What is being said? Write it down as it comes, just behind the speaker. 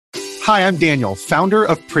Hi, I'm Daniel, founder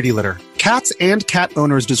of Pretty Litter. Cats and cat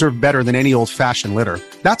owners deserve better than any old-fashioned litter.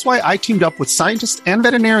 That's why I teamed up with scientists and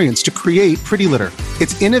veterinarians to create Pretty Litter.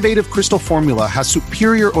 Its innovative crystal formula has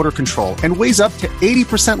superior odor control and weighs up to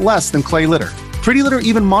 80% less than clay litter. Pretty Litter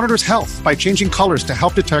even monitors health by changing colors to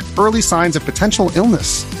help detect early signs of potential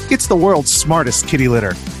illness. It's the world's smartest kitty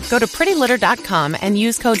litter. Go to prettylitter.com and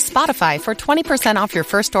use code SPOTIFY for 20% off your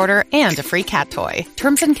first order and a free cat toy.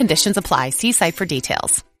 Terms and conditions apply. See site for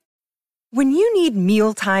details. When you need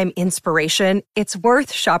mealtime inspiration, it's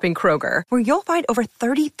worth shopping Kroger, where you'll find over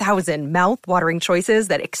 30,000 mouth-watering choices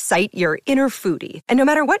that excite your inner foodie. And no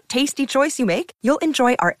matter what tasty choice you make, you'll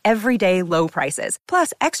enjoy our everyday low prices,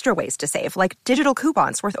 plus extra ways to save, like digital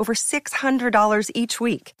coupons worth over $600 each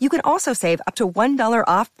week. You can also save up to $1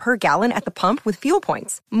 off per gallon at the pump with fuel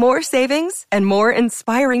points. More savings and more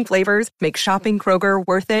inspiring flavors make shopping Kroger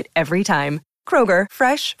worth it every time. Kroger,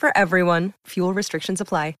 fresh for everyone. Fuel restrictions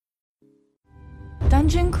apply.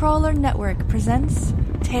 Dungeon Crawler Network presents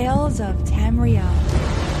Tales of Tamriel.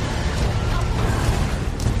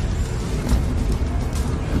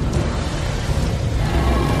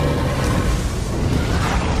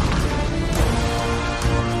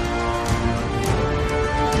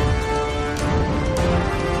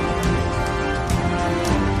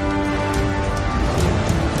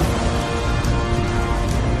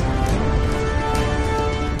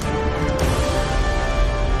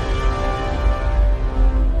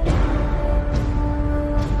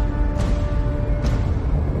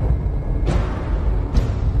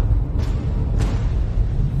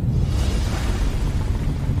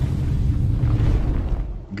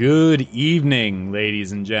 Good evening,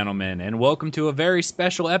 ladies and gentlemen, and welcome to a very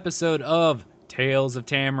special episode of Tales of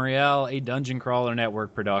Tamriel, a Dungeon Crawler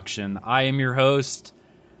Network production. I am your host,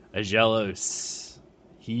 Agelos,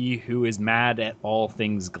 he who is mad at all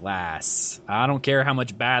things glass. I don't care how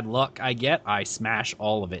much bad luck I get, I smash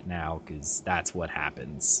all of it now, because that's what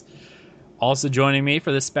happens. Also joining me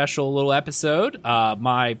for this special little episode,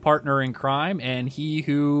 my partner in crime, and he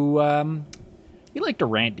who, we like to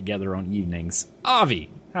rant together on evenings, Avi.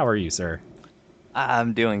 How are you, sir?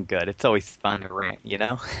 I'm doing good. It's always fun to rant, you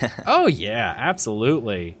know? Oh, yeah,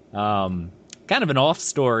 absolutely. Kind of an off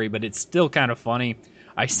story, but it's still kind of funny.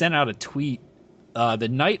 I sent out a tweet the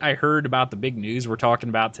night I heard about the big news we're talking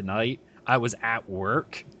about tonight. I was at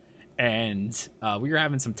work, and we were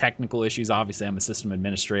having some technical issues. Obviously, I'm a system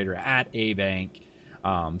administrator at a bank.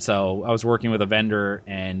 So I was working with a vendor,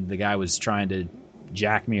 and the guy was trying to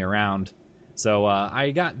jack me around. So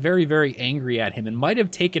I got very, very angry at him and might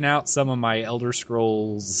have taken out some of my Elder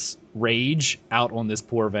Scrolls rage out on this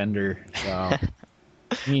poor vendor. So, I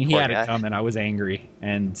mean, he had it coming. I was angry,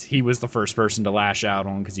 and he was the first person to lash out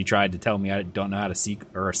on because he tried to tell me I don't know how to a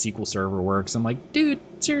SQL server works. I'm like, dude,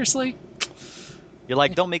 seriously? You're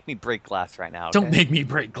like, don't make me break glass right now. Okay? Don't make me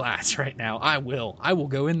break glass right now. I will. I will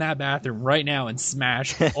go in that bathroom right now and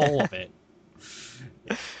smash all of it.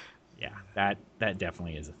 Yeah, that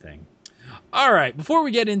definitely is a thing. All right, before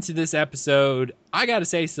we get into this episode, I got to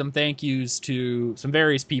say some thank yous to some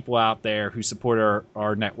various people out there who support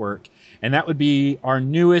our network, and that would be our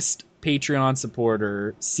newest Patreon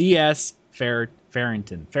supporter, C.S.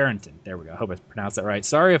 Farrington. There we go. I hope I pronounced that right.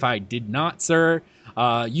 Sorry if I did not, sir.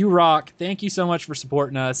 You rock. Thank you so much for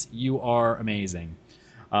supporting us. You are amazing.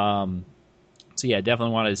 So yeah,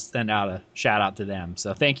 definitely want to send out a shout out to them.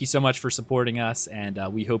 So thank you so much for supporting us, and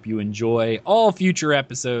we hope you enjoy all future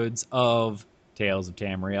episodes of Tales of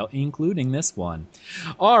Tamriel, including this one.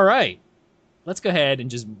 All right, let's go ahead and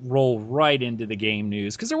just roll right into the game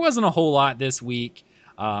news, because there wasn't a whole lot this week.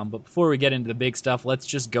 But before we get into the big stuff, let's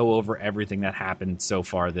just go over everything that happened so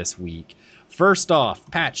far this week. First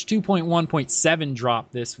off, patch 2.1.7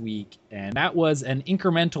 dropped this week, and that was an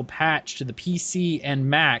incremental patch to the PC and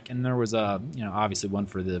Mac, and there was obviously one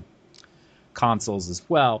for the consoles as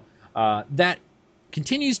well. That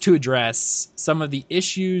continues to address some of the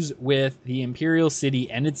issues with the Imperial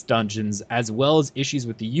City and its dungeons, as well as issues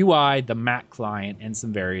with the UI, the Mac client, and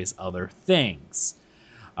some various other things.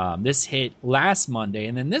 This hit last Monday,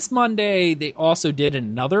 and then this Monday they also did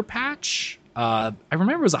another patch. I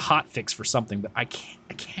remember it was a hotfix for something, but I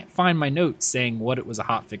can't find my notes saying what it was a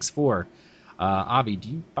hotfix for. Avi, do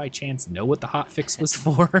you by chance know what the hotfix was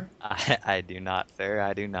for? I do not, sir.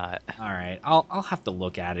 I do not. All right, I'll have to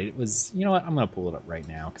look at it. It was, you know what? I'm gonna pull it up right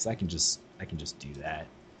now because I can just do that.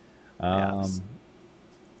 Yes.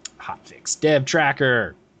 Hotfix dev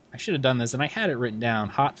tracker. I should have done this, and I had it written down.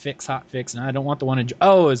 Hotfix, and I don't want the one in...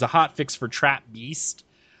 Oh, it was a hotfix for Trap Beast.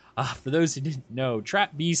 For those who didn't know,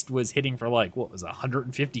 Trap Beast was hitting for, like, what was it,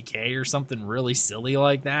 150k or something really silly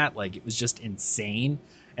like that. Like, it was just insane.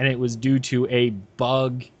 And it was due to a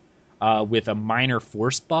bug with a minor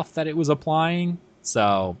force buff that it was applying.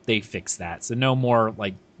 So they fixed that. So no more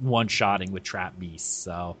like one-shotting with trap beasts.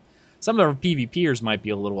 So some of the PvPers might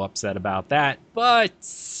be a little upset about that, but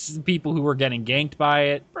people who were getting ganked by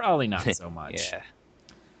it, probably not so much.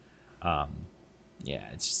 Yeah,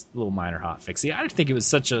 it's just a little minor hotfix. I didn't think it was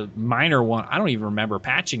such a minor one. I don't even remember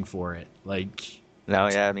patching for it. No,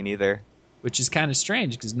 yeah, me neither. Which is kind of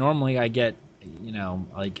strange because normally I get,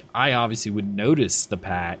 I obviously would notice the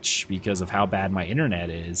patch because of how bad my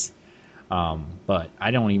internet is. But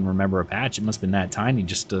I don't even remember a patch. It must have been that tiny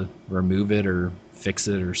just to remove it or fix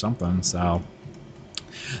it or something. So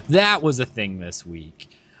that was a thing this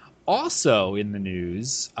week. Also in the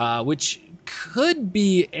news, which could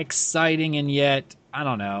be exciting, and yet, I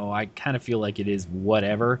don't know, I kind of feel like it is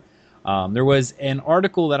whatever. There was an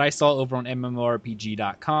article that I saw over on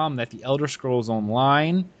MMORPG.com that the Elder Scrolls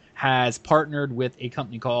Online has partnered with a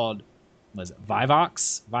company called,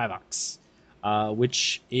 Vivox? Vivox.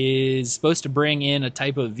 Which is supposed to bring in a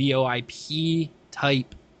type of VoIP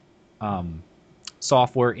type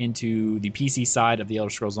software into the PC side of the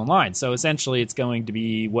Elder Scrolls Online. So essentially it's going to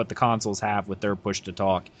be what the consoles have with their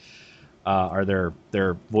push-to-talk or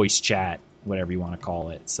their voice chat, whatever you want to call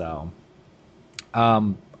it. So,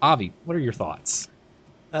 Avi, what are your thoughts?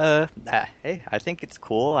 Hey, I think it's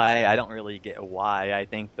cool. I don't really get why. I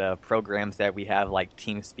think the programs that we have, like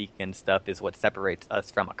TeamSpeak and stuff, is what separates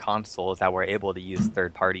us from a console, is that we're able to use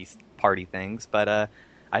third-party things. But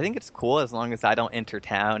I think it's cool as long as I don't enter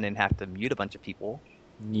town and have to mute a bunch of people.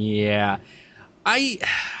 Yeah. I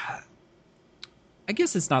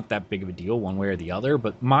guess it's not that big of a deal one way or the other,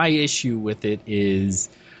 but my issue with it is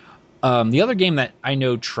the other game that I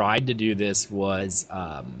know tried to do this was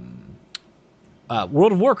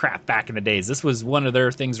World of Warcraft back in the days. This was one of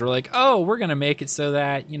their things where like, oh, we're going to make it so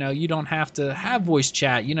that, you don't have to have voice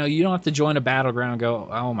chat. You don't have to join a battleground and go,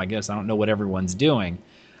 oh my goodness, I don't know what everyone's doing.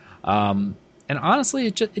 And honestly,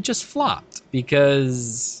 it just flopped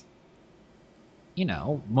because,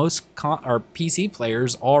 most our PC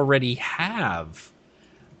players already have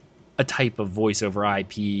a type of voice over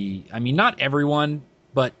IP. I mean, not everyone,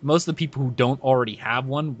 but most of the people who don't already have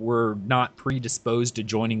one were not predisposed to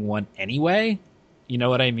joining one anyway. You know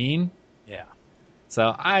what I mean? Yeah.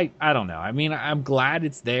 So I don't know. I mean, I'm glad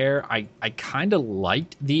it's there. I kind of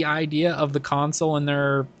liked the idea of the console and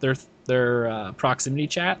their proximity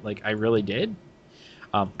chat. Like, I really did.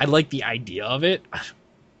 I like the idea of it.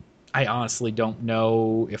 I honestly don't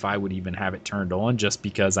know if I would even have it turned on, just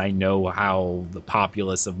because I know how the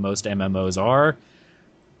populace of most MMOs are.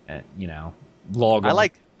 Log on.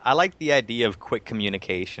 I like the idea of quick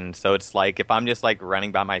communication. So it's like if I'm just like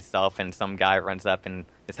running by myself and some guy runs up and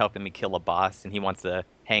is helping me kill a boss and he wants to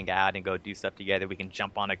hang out and go do stuff together, we can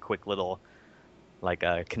jump on a quick little like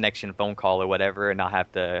a connection phone call or whatever and not have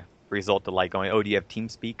to result to like going, oh, do you have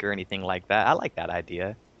TeamSpeak or anything like that? I like that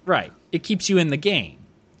idea. Right. It keeps you in the game.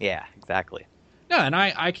 Yeah, exactly. No, and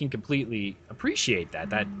I can completely appreciate that.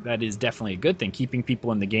 That is definitely a good thing. Keeping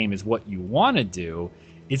people in the game is what you want to do.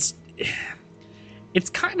 It's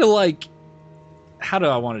kind of like, how do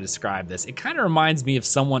I want to describe this? It kind of reminds me of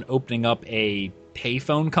someone opening up a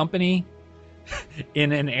payphone company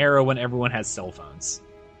in an era when everyone has cell phones.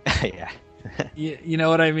 Yeah. You know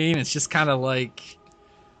what I mean? It's just kind of like,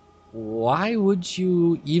 why would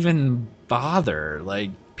you even bother? Like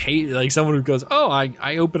someone who goes, oh,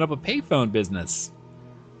 I open up a payphone business.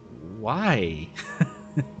 Why?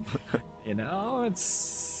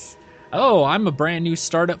 It's, oh, I'm a brand new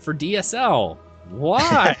startup for DSL.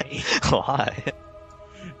 Why? Why?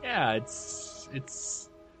 Yeah, it's.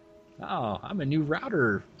 Oh, I'm a new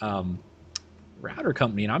router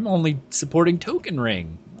company, and I'm only supporting Token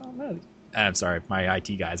Ring. Oh, no. I'm sorry, my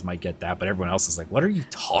IT guys might get that, but everyone else is like, "What are you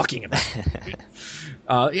talking about?"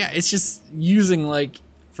 Yeah, it's just using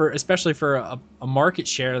especially for a market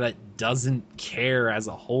share that doesn't care as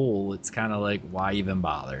a whole. It's kind of like, why even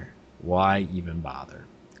bother? Why even bother?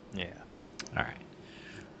 Yeah. All right.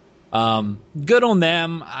 Good on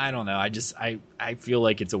them. I don't know. I feel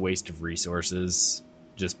like it's a waste of resources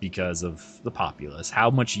just because of the populace. How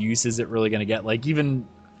much use is it really going to get? Like, even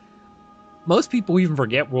most people even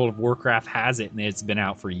forget World of Warcraft has it, and it's been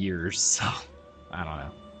out for years. So I don't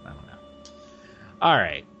know. All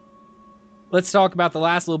right. Let's talk about the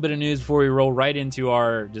last little bit of news before we roll right into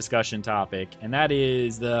our discussion topic, and that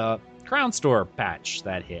is the Crown Store patch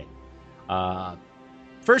that hit.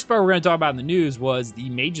 First part we're going to talk about in the news was the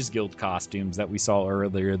Mages Guild costumes that we saw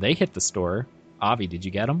earlier. They hit the store. Avi, did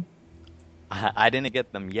you get them? I didn't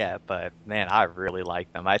get them yet, but man, I really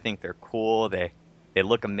like them. I think they're cool. They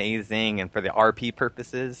look amazing, and for the RP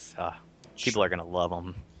purposes, people are going to love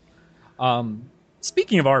them.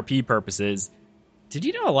 speaking of RP purposes, did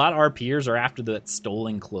you know a lot of RPers are after that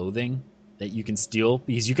stolen clothing that you can steal?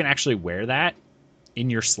 Because you can actually wear that in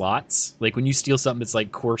your slots. Like when you steal something that's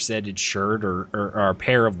like corseted shirt or a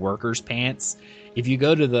pair of workers' pants, if you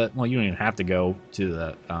go to you don't even have to go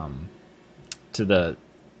to the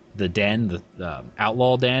den, the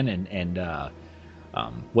outlaw den, and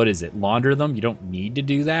what is it, launder them. You don't need to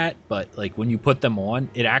do that, but like when you put them on,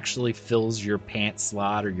 it actually fills your pants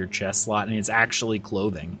slot or your chest slot, and it's actually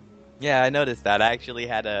clothing. Yeah, I noticed that. I actually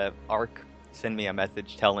had a ARC send me a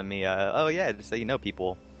message telling me, oh yeah, just so you know,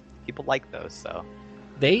 people like those, so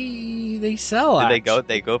they sell. They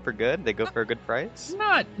go for good. They go for a good price.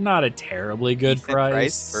 Not a terribly good Decent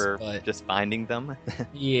price for but just finding them.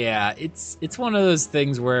 Yeah, it's one of those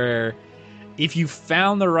things where if you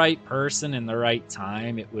found the right person in the right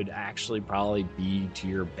time, it would actually probably be to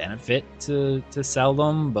your benefit to sell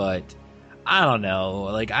them. But I don't know.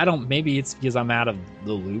 Like, maybe it's because I'm out of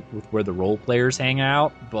the loop with where the role players hang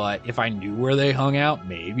out. But if I knew where they hung out,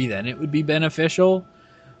 maybe then it would be beneficial.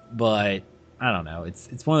 But I don't know.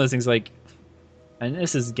 It's one of those things like, and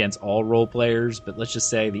this is against all role players, but let's just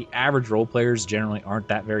say the average role players generally aren't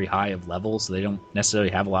that very high of level, so they don't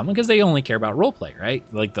necessarily have a lot of them because they only care about role play, right?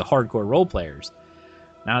 Like the hardcore role players.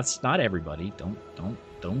 Now it's not everybody.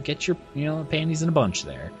 Don't get your panties in a bunch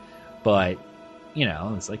there, but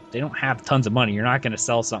it's like they don't have tons of money. You're not going to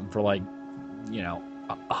sell something for like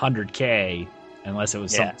 $100K unless it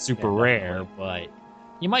was something super rare, but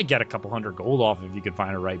you might get a couple hundred gold off if you could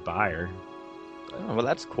find a right buyer. Oh, well,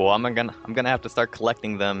 that's cool. I'm gonna have to start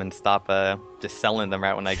collecting them and stop just selling them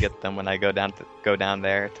right when I get them. When I go down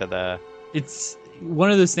there to the. It's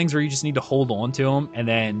one of those things where you just need to hold on to them, and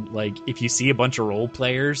then like if you see a bunch of role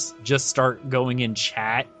players, just start going in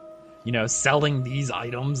chat, selling these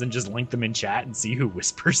items, and just link them in chat and see who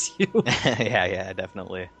whispers you. yeah,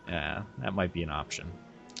 definitely. Yeah, that might be an option.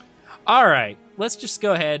 All right, let's just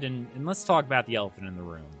go ahead and let's talk about the elephant in the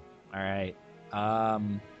room. All right.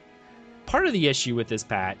 Part of the issue with this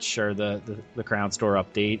patch, or the Crown Store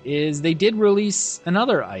update, is they did release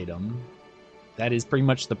another item that is pretty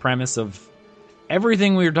much the premise of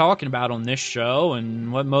everything we were talking about on this show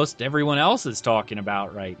and what most everyone else is talking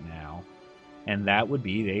about right now. And that would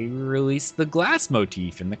be they released the glass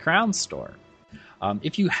motif in the Crown Store.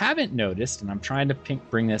 If you haven't noticed, and I'm trying to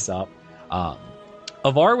bring this up,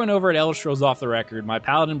 Avar went over at Elder Scrolls Off the Record, my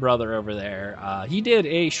paladin brother over there. He did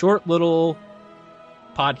a short little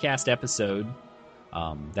podcast episode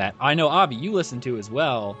that I know, Avi, you listened to as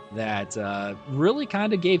well, that really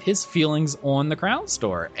kind of gave his feelings on the Crown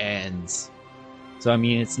Store. And so, I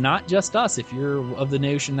mean, it's not just us. If you're of the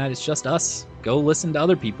notion that it's just us, go listen to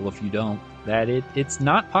other people if you don't. That it's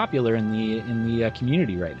not popular in the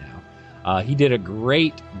community right now. He did a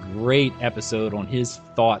great episode on his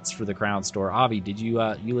thoughts for the Crown Store. Avi, did you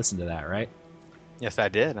listen to that, right? Yes, I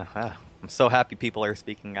did. I'm so happy people are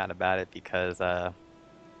speaking out about it because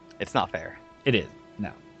it's not fair. It is.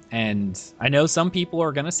 No. And I know some people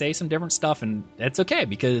are going to say some different stuff, and that's okay,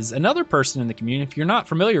 because another person in the community, if you're not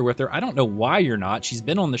familiar with her, I don't know why you're not. She's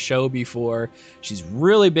been on the show before. She's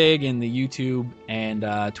really big in the YouTube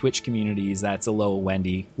and Twitch communities. That's Aloha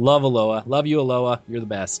Wendy. Love Aloha. Love you, Aloha. You're the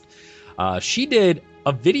best. She did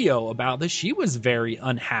a video about this. She was very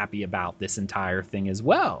unhappy about this entire thing as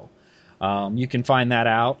well. You can find that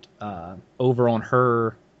out over on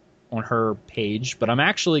her page, but I'm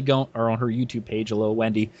actually on her YouTube page, Hello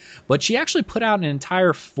Wendy, but she actually put out an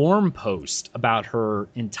entire forum post about her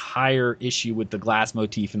entire issue with the glass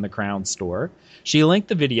motif in the Crown Store. She linked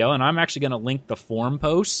the video, and I'm actually going to link the forum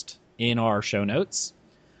post in our show notes.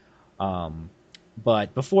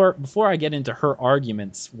 But before I get into her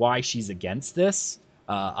arguments why she's against this,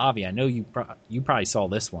 Avi, I know you probably saw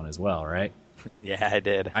this one as well, right? Yeah, I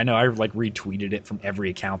did. I know I retweeted it from every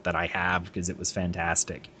account that I have because it was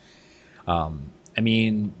fantastic. I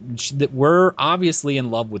mean, we're obviously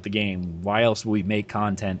in love with the game. Why else would we make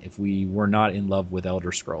content if we were not in love with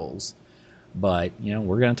Elder Scrolls? But,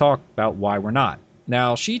 we're going to talk about why we're not.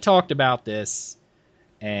 Now, she talked about this,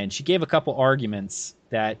 and she gave a couple arguments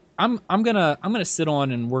that I'm gonna sit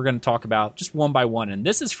on, and we're gonna talk about just one by one. And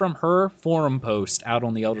this is from her forum post out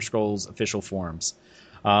on the Elder Scrolls official forums.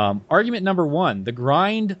 Argument number one: the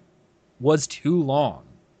grind was too long.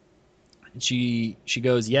 She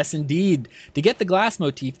goes, yes, indeed. To get the glass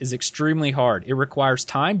motif is extremely hard. It requires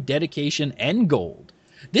time, dedication, and gold.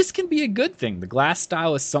 This can be a good thing. The glass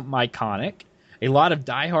style is something iconic. A lot of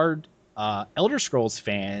diehard Elder Scrolls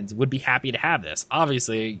fans would be happy to have this.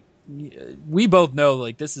 Obviously, we both know,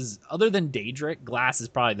 this is, other than Daedric, glass is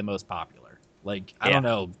probably the most popular. I don't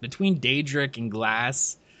know, between Daedric and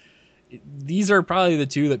glass, these are probably the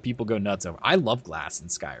two that people go nuts over. I love glass in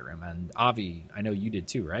Skyrim, and Avi, I know you did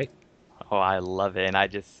too, right? Oh, I love it, and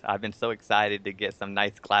I've been so excited to get some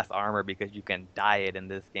nice glass armor because you can dye it in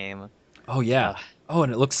this game. Oh yeah. Oh,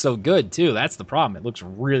 and it looks so good too. That's the problem. It looks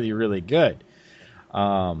really, really good.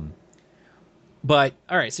 But all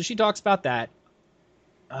right, so she talks about that.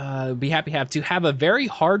 Be happy to have a very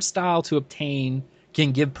hard style to obtain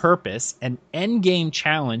can give purpose an end game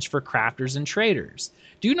challenge for crafters and traders.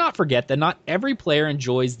 Do not forget that not every player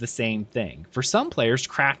enjoys the same thing. For some players,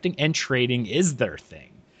 crafting and trading is their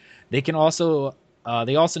thing. They also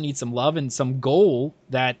need some love and some goal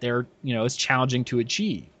that they're, is challenging to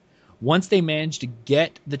achieve. Once they manage to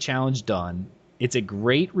get the challenge done, it's a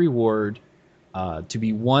great reward to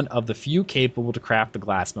be one of the few capable to craft the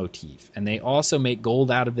glass motif. And they also make gold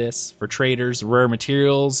out of this. For traders, rare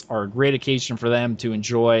materials are a great occasion for them to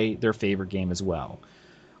enjoy their favorite game as well.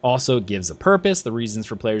 Also, it gives a purpose, the reasons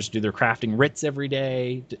for players to do their crafting writs every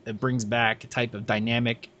day. It brings back a type of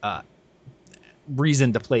dynamic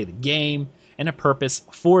reason to play the game and a purpose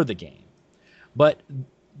for the game. But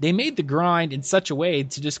they made the grind in such a way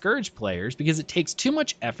to discourage players because it takes too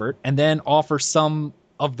much effort and then offer some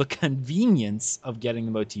of the convenience of getting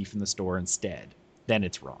the motif in the store instead. Then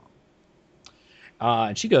it's wrong.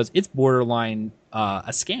 And she goes, it's borderline a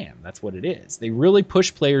scam. That's what it is. They really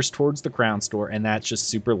push players towards the Crown Store, and that's just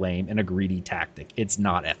super lame and a greedy tactic. It's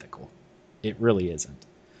not ethical. It really isn't.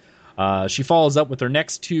 She follows up with her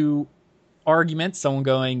next two arguments, someone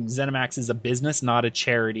going, ZeniMax is a business, not a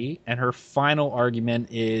charity. And her final argument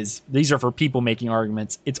is, these are for people making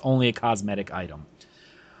arguments, it's only a cosmetic item.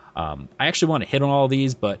 I actually want to hit on all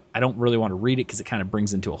these, but I don't really want to read it because it kind of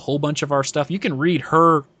brings into a whole bunch of our stuff. You can read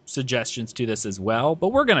her suggestions to this as well, but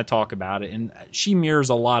we're going to talk about it, and she mirrors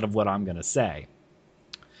a lot of what I'm going to say.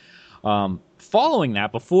 Following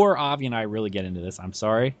that, before Avi and I really get into this, I'm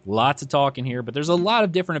sorry, lots of talking here, but there's a lot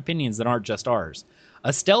of different opinions that aren't just ours.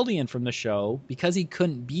 Esteldian from the show, because he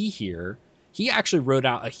couldn't be here, he actually wrote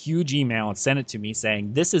out a huge email and sent it to me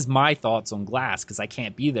saying, this is my thoughts on glass because I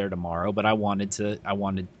can't be there tomorrow, but I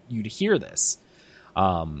wanted you to hear this.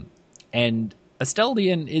 And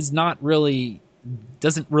Esteldian is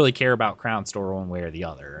doesn't really care about Crown Store one way or the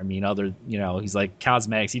other. I mean, he's like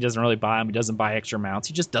cosmetics. He doesn't really buy them. He doesn't buy extra amounts.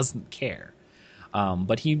 He just doesn't care.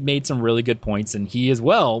 But he made some really good points, and he as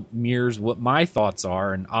well mirrors what my thoughts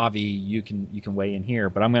are. And Avi, you can weigh in here,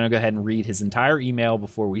 but I'm going to go ahead and read his entire email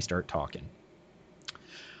before we start talking.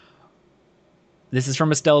 This is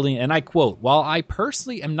from Esteldian, and I quote, while I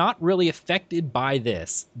personally am not really affected by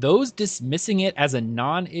this, those dismissing it as a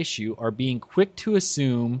non-issue are being quick to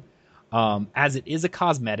assume, as it is a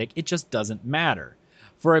cosmetic, it just doesn't matter.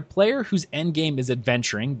 For a player whose endgame is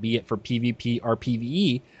adventuring, be it for PvP or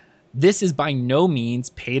PvE, this is by no means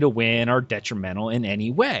pay to win or detrimental in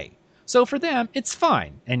any way. So for them, it's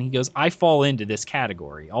fine. And he goes, I fall into this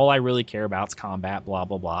category. All I really care about is combat, blah,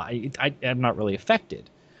 blah, blah. I'm not really affected.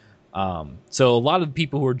 So a lot of the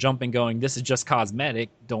people who are jumping going, this is just cosmetic,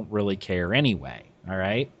 don't really care anyway. All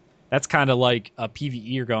right. That's kind of like a PvE.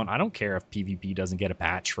 You're going, I don't care if PvP doesn't get a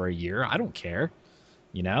patch for a year. I don't care.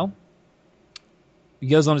 He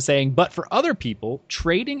goes on to saying, but for other people,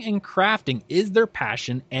 trading and crafting is their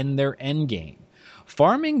passion and their end game.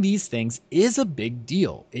 Farming these things is a big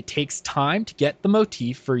deal. It takes time to get the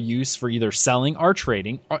motif for use for either selling or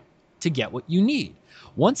trading or to get what you need.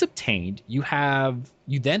 Once obtained, you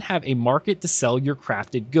then have a market to sell your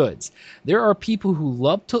crafted goods. There are people who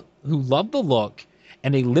love the look,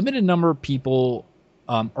 and a limited number of people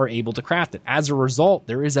are able to craft it. As a result,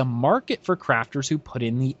 there is a market for crafters who put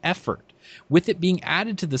in the effort. With it being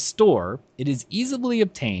added to the store, it is easily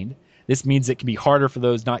obtained. This means it can be harder for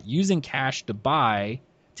those not using cash to buy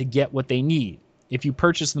to get what they need. If you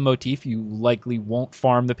purchase the motif, you likely won't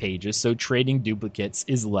farm the pages, so trading duplicates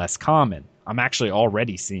is less common. I'm actually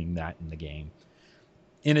already seeing that in the game.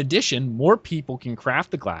 In addition, more people can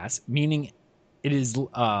craft the glass, meaning it is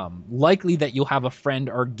likely that you'll have a friend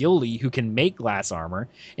or guildie who can make glass armor.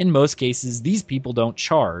 In most cases, these people don't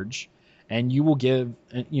charge, and you will give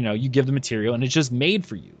the material, and it's just made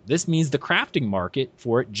for you. This means the crafting market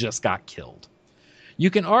for it just got killed. You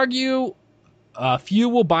can argue few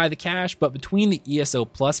will buy the cash, but between the ESO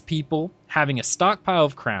Plus people having a stockpile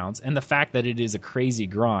of crowns and the fact that it is a crazy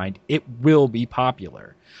grind, it will be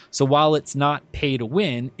popular. So while it's not pay to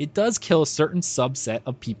win, it does kill a certain subset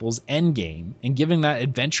of people's endgame, and given that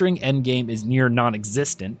adventuring endgame is near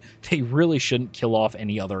non-existent, they really shouldn't kill off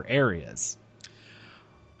any other areas.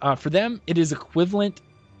 For them, it is equivalent,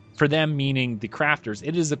 for them meaning the crafters,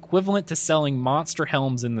 it is equivalent to selling monster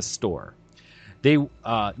helms in the store. They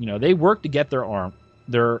work to get their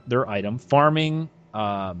item, farming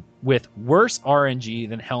with worse RNG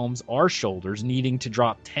than Helm's R shoulders, needing to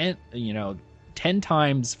drop 10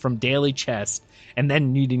 times from daily chest and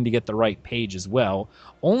then needing to get the right page as well,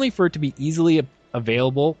 only for it to be easily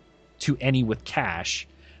available to any with cash.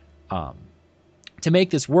 To make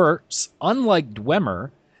this worse, unlike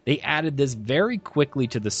Dwemer, they added this very quickly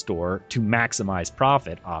to the store to maximize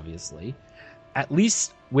profit, obviously. At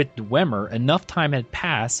least with Dwemer, enough time had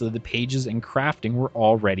passed so the pages and crafting were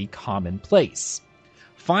already commonplace.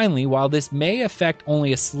 Finally, while this may affect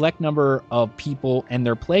only a select number of people and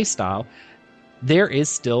their playstyle, there is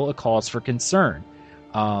still a cause for concern.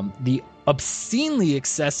 The obscenely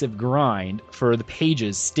excessive grind for the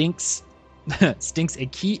pages stinks a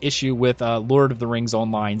key issue with Lord of the Rings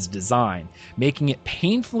Online's design, making it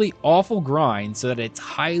painfully awful grind so that it's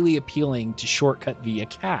highly appealing to shortcut via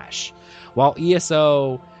cache. While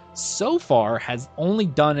ESO so far has only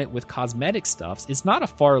done it with cosmetic stuffs, it's not a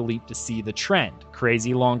far leap to see the trend.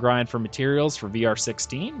 Crazy long grind for materials for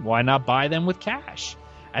VR16? Why not buy them with cache?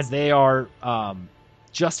 As they are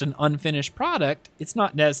just an unfinished product, it's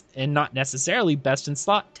not necessarily best in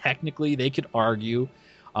slot. Technically, they could argue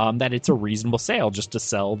that it's a reasonable sale just to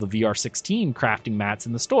sell the VR16 crafting mats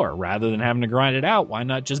in the store. Rather than having to grind it out, why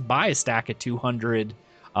not just buy a stack of 200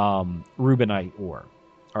 Rubinite ore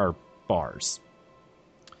or bars?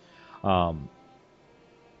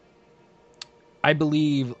 I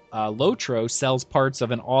believe Lotro sells parts of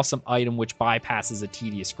an awesome item which bypasses a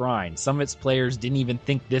tedious grind. Some of its players didn't even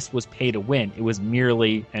think this was pay to win. It was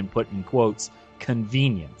merely, and put in quotes,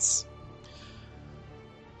 convenience.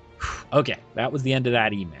 Okay, that was the end of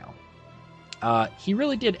that email. He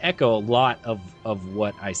really did echo a lot of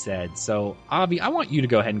what I said. So, Avi, I want you to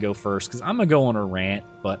go ahead and go first, because I'm going to go on a rant,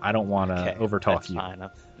 but I don't want to overtalk you. Fine.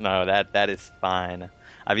 No, that is fine.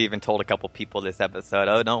 I've even told a couple people this episode,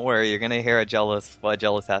 oh, don't worry, you're going to hear what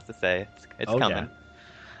Jealous has to say. It's coming.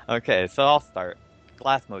 Okay, so I'll start.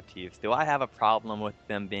 Glass motifs. Do I have a problem with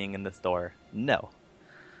them being in the store? No.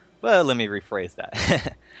 Well, let me rephrase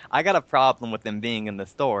that. I got a problem with them being in the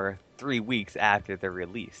store 3 weeks after they're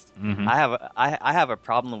released. Mm-hmm. I have a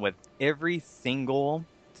problem with every single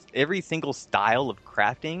style of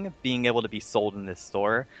crafting being able to be sold in this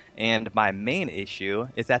store, and my main issue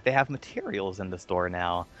is that they have materials in the store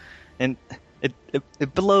now, and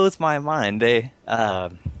it blows my mind. It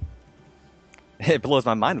blows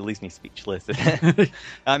my mind. It leaves me speechless.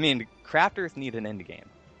 I mean, crafters need an end game.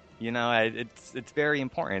 You know, it's very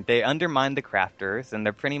important. They undermine the crafters, and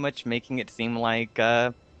they're pretty much making it seem like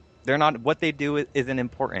they're not. What they do isn't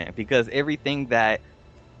important, because everything that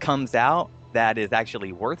comes out that is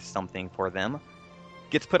actually worth something for them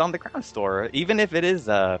gets put on the ground store, even if it is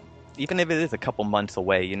a couple months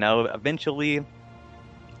away. You know, eventually,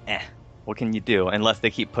 what can you do unless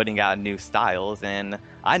they keep putting out new styles? And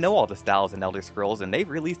I know all the styles in Elder Scrolls, and they've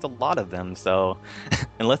released a lot of them. So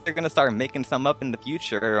unless they're going to start making some up in the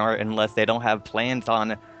future, or unless they don't have plans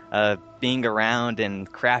on being around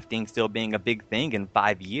and crafting still being a big thing in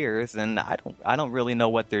 5 years, then I don't really know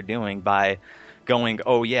what they're doing by going,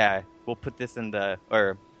 oh yeah, we'll put this in the,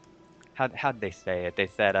 or how did they say it? They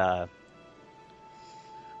said,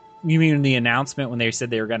 you mean the announcement when they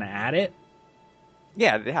said they were going to add it?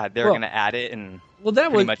 Yeah, they were going to add it, and that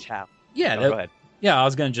pretty much how. Yeah, go ahead. Yeah, I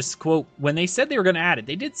was going to just quote, when they said they were going to add it,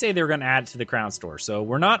 they did say they were going to add it to the Crown Store. So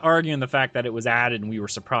we're not arguing the fact that it was added and we were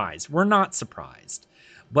surprised. We're not surprised.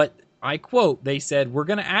 But I quote, they said, we're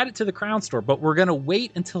going to add it to the Crown Store, but we're going to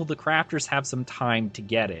wait until the crafters have some time to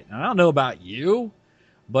get it. And I don't know about you,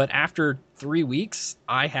 but after 3 weeks,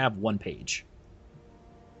 I have 1 page.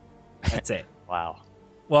 That's it. Wow.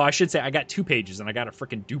 Well, I should say I got 2 pages, and I got a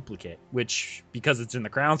freaking duplicate, which, because it's in the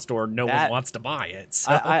Crown Store, no one wants to buy it. So.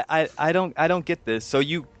 I don't get this. So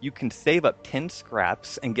you can save up 10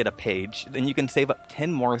 scraps and get a page, then you can save up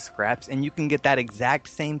 10 more scraps and you can get that exact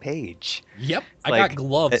same page. Yep, I got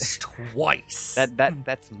gloves twice.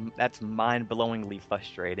 That's mind-blowingly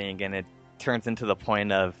frustrating, and it turns into the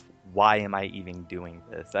point of, why am I even doing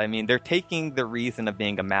this? I mean, they're taking the reason of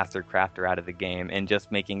being a master crafter out of the game and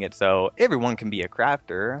just making it so everyone can be a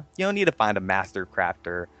crafter. You don't need to find a master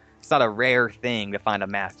crafter. It's not a rare thing to find a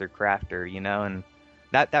master crafter, you know? And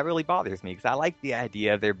that really bothers me, because I like the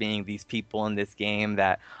idea of there being these people in this game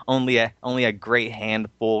that only a great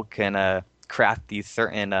handful can craft these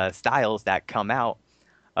certain styles that come out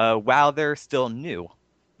while they're still new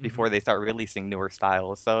before they start releasing newer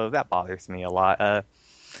styles. So that bothers me a lot.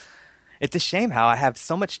 It's a shame how I have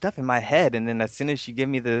so much stuff in my head, and then as soon as you give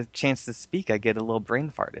me the chance to speak, I get a little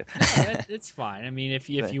brain farted. It's fine. I mean, if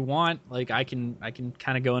you want, like, I can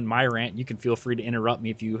kind of go in my rant. You can feel free to interrupt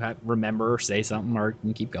me if you remember or say something, or you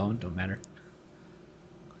can keep going. Don't matter.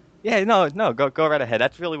 Yeah, no, no, go right ahead.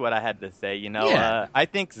 That's really what I had to say. Yeah. I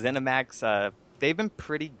think ZeniMax, they've been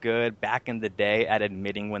pretty good back in the day at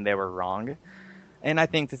admitting when they were wrong. And I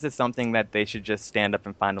think this is something that they should just stand up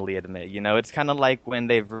and finally admit. It's kind of like when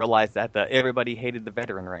they've realized that everybody hated the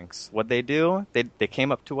veteran ranks. What they do, they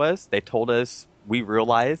came up to us, they told us we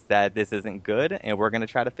realized that this isn't good and we're going to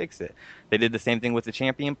try to fix it. They did the same thing with the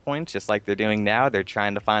champion points, just like they're doing now. They're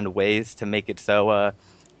trying to find ways to make it so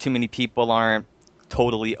too many people aren't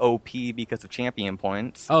totally OP because of champion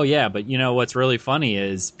points. Oh yeah, but what's really funny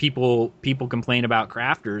is people complain about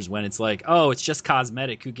crafters when it's like, oh, it's just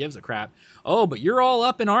cosmetic. Who gives a crap? Oh, but you're all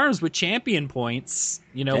up in arms with champion points.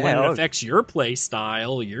 When it affects your play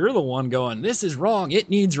style, you're the one going, this is wrong. It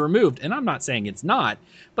needs removed. And I'm not saying it's not,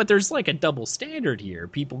 but there's like a double standard here.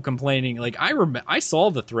 People complaining. Like I saw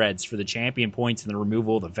the threads for the champion points and the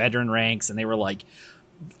removal of the veteran ranks, and they were like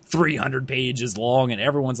 300 pages long, and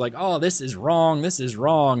everyone's like, oh, this is wrong,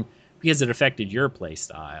 because it affected your play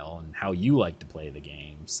style and how you like to play the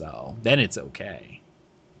game. So then it's okay.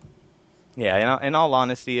 Yeah, in all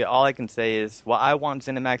honesty, all I can say is what I want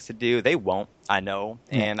ZeniMax to do, they won't, I know,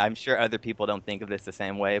 and I'm sure other people don't think of this the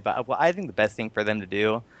same way, but what I think the best thing for them to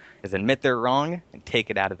do is admit they're wrong and take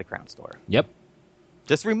it out of the Crown Store. Yep.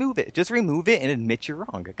 Just remove it. Just remove it and admit you're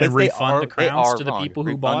wrong. And refund the crowns to the people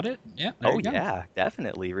who bought it? Yeah. Oh, yeah,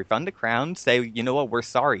 definitely. Refund the crowns. Say, you know what, we're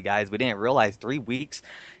sorry, guys. We didn't realize 3 weeks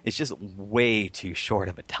is just way too short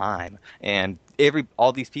of a time. And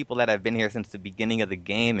all these people that have been here since the beginning of the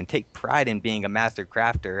game and take pride in being a master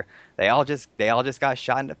crafter, they all just got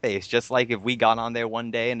shot in the face. Just like if we got on there one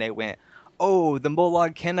day and they went, oh, the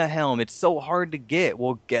Molag Kenna helm, it's so hard to get.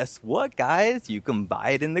 Well, guess what, guys? You can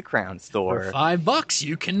buy it in the Crown Store. For $5,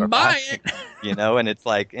 you can buy it. And it's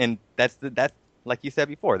like, and that's like you said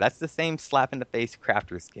before, that's the same slap in the face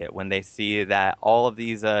crafters get when they see that all of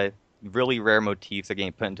these really rare motifs are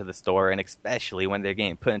getting put into the store, and especially when they're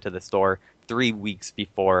getting put into the store 3 weeks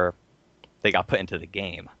before they got put into the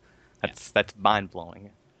game. That's mind-blowing.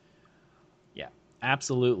 Yeah,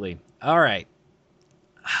 absolutely. All right.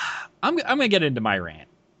 I'm going to get into my rant.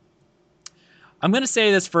 I'm going to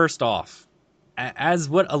say this first off, as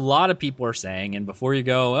what a lot of people are saying, and before you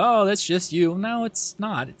go, oh, that's just you. No, it's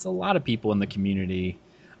not. It's a lot of people in the community.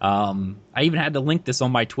 I even had to link this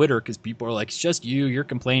on my Twitter because people are like, it's just you. You're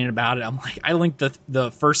complaining about it. I'm like, I linked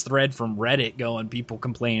the first thread from Reddit going, people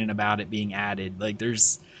complaining about it being added. Like,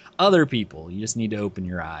 there's other people. You just need to open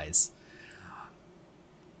your eyes.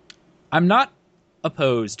 I'm not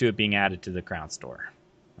opposed to it being added to the Crown Store.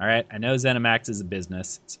 All right, I know ZeniMax is a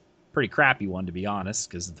business. It's a pretty crappy one, to be honest,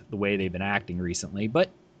 because of the way they've been acting recently, but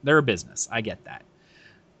they're a business. I get that.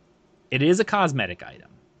 It is a cosmetic item.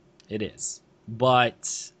 It is.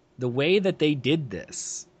 But the way that they did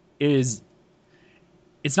this is,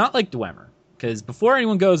 it's not like Dwemer. Because before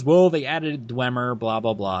anyone goes, well, they added Dwemer, blah,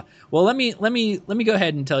 blah, blah. Well, let me go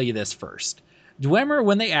ahead and tell you this first. Dwemer,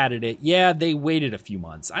 when they added it, yeah, they waited a few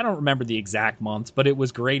months. I don't remember the exact months, but it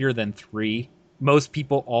was greater than 3. Most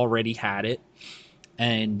people already had it.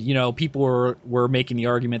 And, people were making the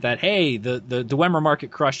argument that, hey, the Dwemer market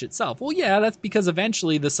crushed itself. Well, yeah, that's because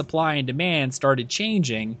eventually the supply and demand started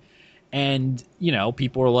changing. And,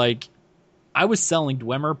 people were like, I was selling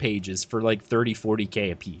Dwemer pages for like 30,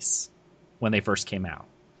 40K a piece when they first came out.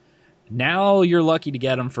 Now you're lucky to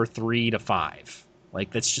get them for 3 to 5. Like,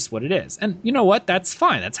 that's just what it is. And you know what? That's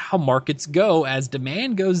fine. That's how markets go. As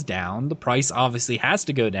demand goes down, the price obviously has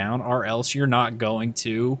to go down, or else you're not going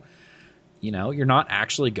to, you're not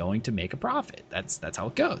actually going to make a profit. That's how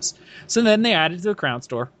it goes. So then they added to the Crown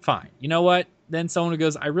Store. Fine. You know what? Then someone who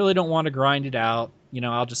goes, I really don't want to grind it out.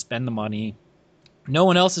 I'll just spend the money. No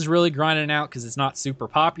one else is really grinding it out because it's not super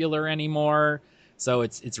popular anymore. So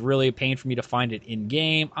it's really a pain for me to find it in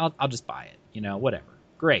game. I'll just buy it. Whatever.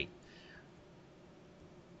 Great.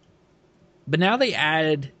 But now they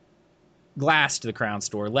added glass to the Crown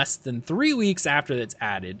Store less than 3 weeks after that's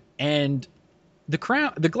added, and the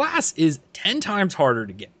glass is 10 times harder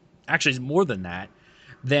to get. Actually, it's more than that,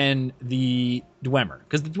 than the Dwemer.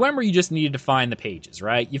 Because the Dwemer, you just needed to find the pages,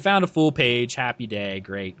 right? You found a full page, happy day,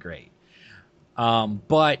 great.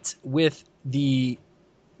 But with the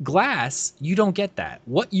glass, you don't get that.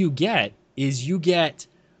 What you get is you get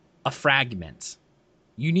a fragment.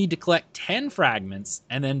 You need to collect 10 fragments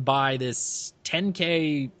and then buy this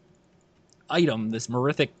 10K item, this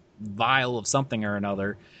Merithic vial of something or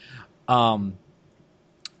another, to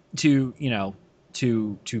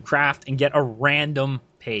craft and get a random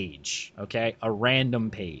page. Okay, a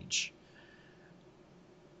random page.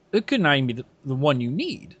 It could not even be the one you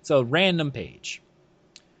need. So random page.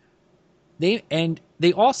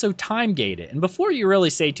 They also time gate it. And before you really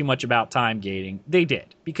say too much about time gating, they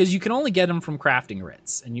did, because you can only get them from crafting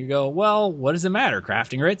writs. And you go, well, what does it matter?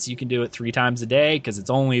 Crafting writs, you can do it 3 times a day because it's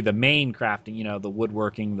only the main crafting, the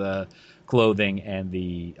woodworking, the clothing, and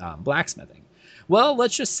the blacksmithing. Well,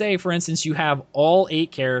 let's just say, for instance, you have all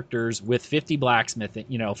 8 characters with 50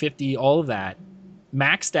 blacksmithing, 50, all of that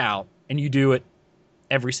maxed out, and you do it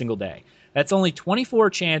every single day. That's only 24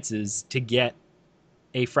 chances to get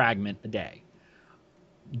a fragment a day.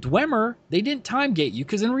 Dwemer, they didn't time gate you,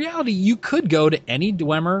 because in reality, you could go to any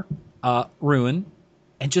Dwemer ruin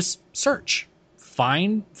and just search,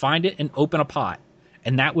 find it, and open a pot.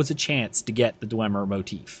 And that was a chance to get the Dwemer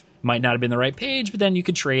motif. Might not have been the right page, but then you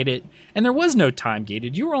could trade it. And there was no time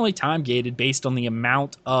gated. You were only time gated based on the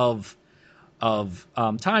amount of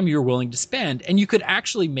time you were willing to spend. And you could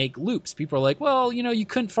actually make loops. People are like, well, you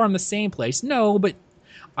couldn't farm the same place. No, but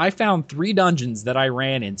I found 3 dungeons that I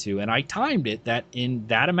ran into, and I timed it that in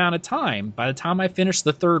that amount of time, by the time I finished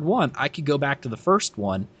the 3rd one, I could go back to the first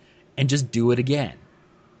one and just do it again.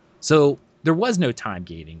 So there was no time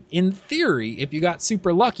gating. In theory, if you got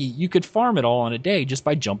super lucky, you could farm it all in a day just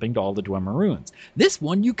by jumping to all the Dwemer ruins. This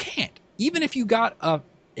one, you can't. Even if you got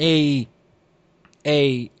a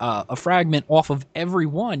fragment off of every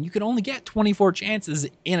one, you can only get 24 chances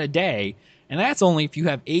in a day. And that's only if you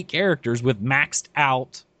have 8 characters with maxed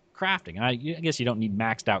out crafting. I guess you don't need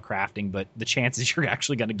maxed out crafting, but the chances you're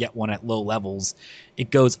actually going to get one at low levels, it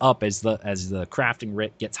goes up as the crafting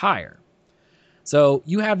writ gets higher. So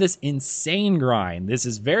you have this insane grind. This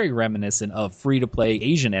is very reminiscent of free-to-play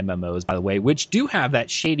Asian MMOs, by the way, which do have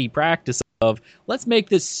that shady practice of, let's make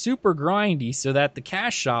this super grindy so that the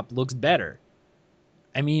cash shop looks better.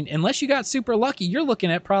 I mean, unless you got super lucky, you're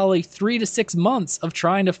looking at probably 3 to 6 months of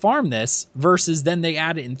trying to farm this, versus then they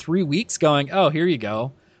add it in 3 weeks going, oh, here you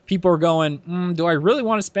go. People are going, do I really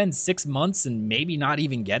want to spend 6 months and maybe not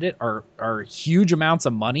even get it? Or huge amounts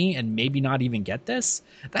of money and maybe not even get this?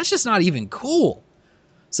 That's just not even cool.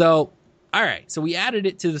 So, all right. So we added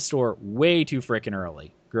it to the store way too freaking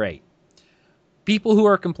early. Great. People who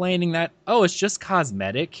are complaining that, oh, it's just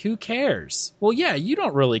cosmetic, who cares? Well, yeah, you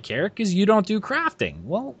don't really care because you don't do crafting.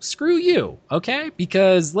 Well, screw you, okay?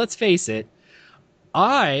 Because let's face it,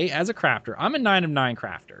 I, as a crafter, I'm a 9 of 9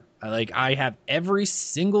 crafter. I have every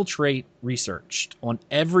single trait researched on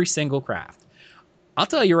every single craft. I'll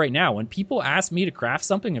tell you right now, when people ask me to craft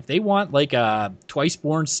something, if they want like a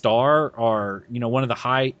Twiceborn Star or, one of the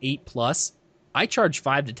high 8+, I charge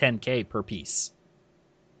 5 to 10K per piece.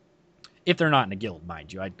 If they're not in a guild,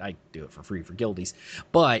 mind you. I do it for free for guildies.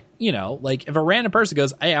 But, if a random person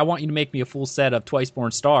goes, hey, I want you to make me a full set of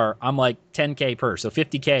Twiceborn Star, I'm like 10K per. So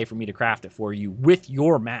 50K for me to craft it for you with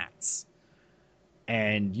your mats.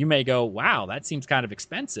 And you may go, wow, that seems kind of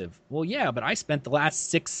expensive. Well, yeah, but I spent the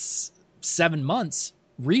last 6-7 months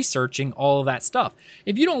researching all of that stuff.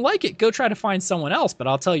 If you don't like it, go try to find someone else. But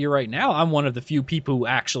I'll tell you right now, I'm one of the few people who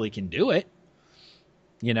actually can do it.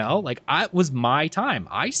 It was my time.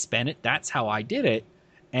 I spent it. That's how I did it.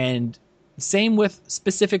 And same with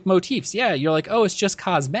specific motifs. Yeah, you're like, oh, it's just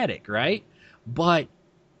cosmetic, right? But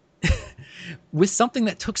with something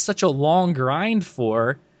that took such a long grind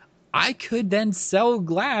for, I could then sell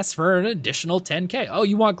glass for an additional 10K. Oh,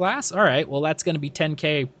 you want glass? All right, well, that's going to be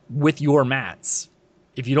 10K with your mats.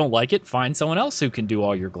 If you don't like it, find someone else who can do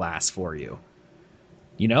all your glass for you.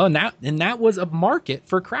 And that was a market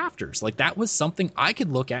for crafters. That was something I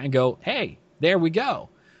could look at and go, hey, there we go.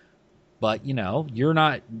 But, you're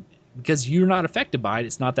not, because you're not affected by it,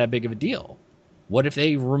 it's not that big of a deal. What if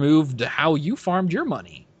they removed how you farmed your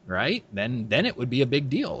money, right? Then it would be a big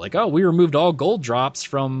deal. Oh, we removed all gold drops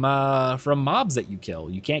from mobs that you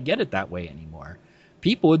kill. You can't get it that way anymore.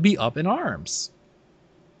 People would be up in arms.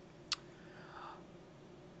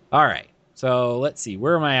 All right. So let's see,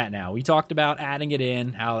 where am I at now? We talked about adding it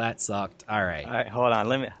in, how that sucked. All right. All right, hold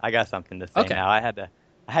on. I got something to say okay. Now. I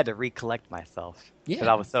had to recollect myself. Yeah.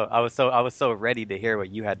 Because I was so ready to hear what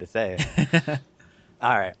you had to say.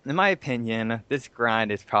 All right. In my opinion, this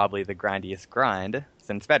grind is probably the grindiest grind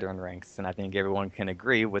since veteran ranks, and I think everyone can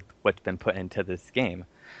agree with what's been put into this game.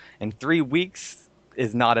 And 3 weeks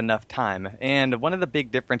is not enough time. And one of the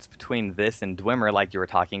big difference between this and Dwemer, like you were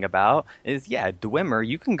talking about, is Dwemer,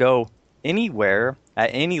 you can go anywhere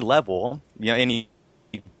at any level, any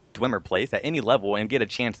Dwemer place at any level and get a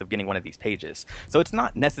chance of getting one of these pages. So it's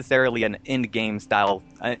not necessarily an end-game style,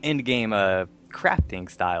 crafting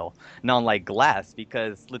style, not like glass,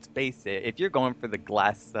 because let's face it, if you're going for the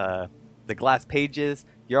glass pages,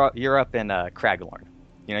 you're up in Craglorn.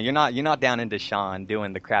 You're not down in Deshawn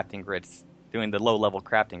doing the crafting writs doing the low-level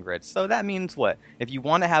crafting grids. So that means what? If you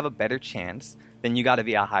want to have a better chance, then you got to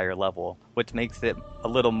be a higher level, which makes it a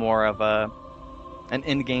little more of an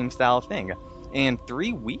in-game style thing. And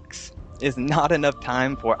 3 weeks is not enough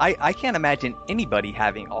time for... I can't imagine anybody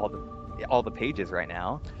having all the pages right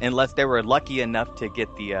now, unless they were lucky enough to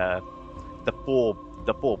get the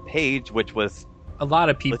full page, which was... A lot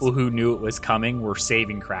of people who knew it was coming were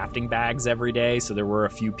saving crafting bags every day, so there were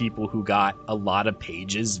a few people who got a lot of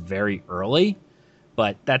pages very early,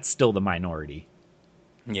 but that's still the minority.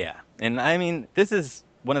 Yeah, and I mean, this is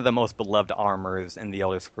one of the most beloved armors in the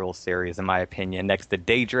Elder Scrolls series, in my opinion, next to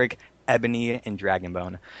Daedric, Ebony, and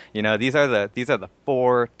Dragonbone. You know, these are the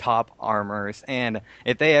 4 top armors, and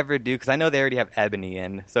if they ever do, because I know they already have Ebony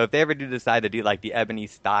in, so if they ever do decide to do like the Ebony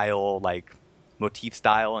style, like motif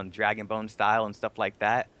style and Dragonbone style and stuff like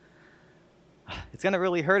that, it's gonna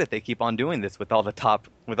really hurt if they keep on doing this with all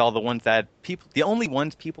the ones that the only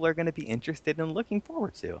ones people are gonna be interested in looking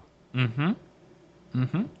forward to.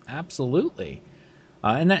 Absolutely.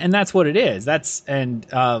 And that's what it is. I'm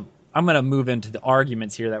going to move into the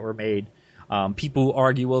arguments here that were made. People who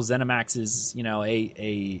argue, well, ZeniMax is,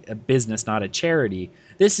 a business, not a charity.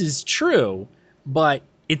 This is true, but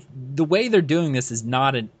the way they're doing this is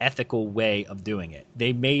not an ethical way of doing it.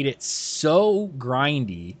 They made it so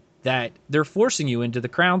grindy that they're forcing you into the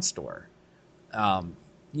Crown Store.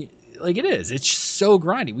 Like it is. It's so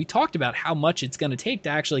grindy. We talked about how much it's going to take to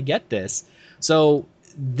actually get this. So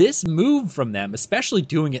this move from them, especially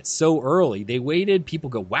doing it so early, they waited. People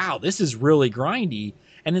go, wow, this is really grindy.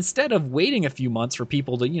 And instead of waiting a few months for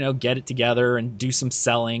people to, get it together and do some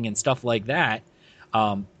selling and stuff like that,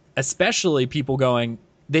 especially people going,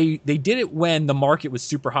 they did it when the market was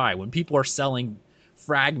super high, when people are selling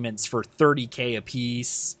fragments for $30K a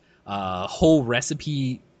piece, whole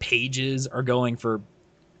recipe pages are going for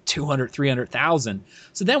 200, 300,000.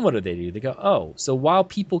 So then what do? They go, oh, so while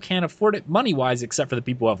people can't afford it money-wise, except for the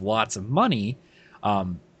people who have lots of money,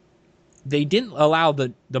 they didn't allow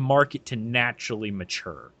the market to naturally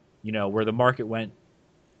mature, where the market went,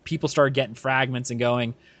 people started getting fragments and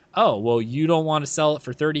going, oh, well, you don't want to sell it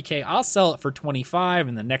for 30K, I'll sell it for 25.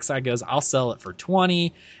 And the next guy goes, I'll sell it for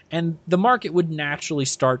 20. And the market would naturally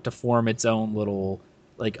start to form its own little,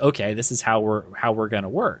 like, okay, this is how we're going to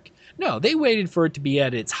work. No, they waited for it to be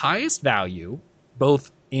at its highest value,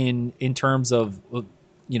 both in terms of,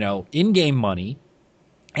 in-game money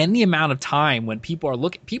and the amount of time when people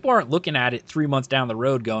aren't looking at it 3 months down the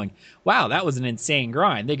road going, wow, that was an insane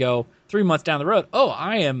grind. They go 3 months down the road, oh,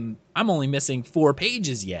 I'm only missing 4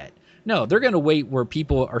 pages yet. No, they're going to wait where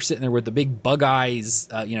people are sitting there with the big bug eyes,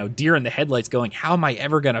 deer in the headlights going, how am I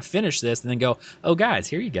ever going to finish this? And then go, oh, guys,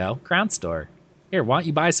 here you go, Crown Store. Here, why don't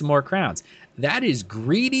you buy some more crowns? That is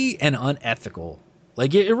greedy and unethical.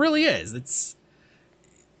 Like, it really is.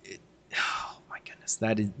 Oh, my goodness.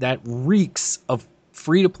 That reeks of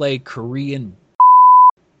free-to-play Korean.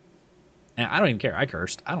 And I don't even care. I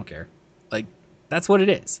cursed. I don't care. Like, that's what it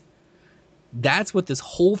is. That's what this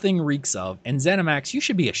whole thing reeks of. And ZeniMax, you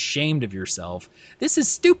should be ashamed of yourself. This is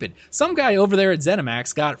stupid. Some guy over there at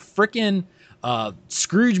ZeniMax got frickin'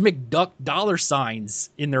 Scrooge McDuck dollar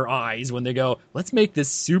signs in their eyes when they go, let's make this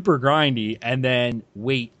super grindy and then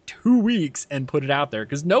wait 2 weeks and put it out there,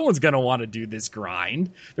 because no one's going to want to do this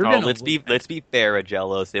grind. Let's be fair,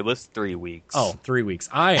 Agelos. It was 3 weeks. Oh, 3 weeks.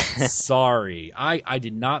 I am sorry. I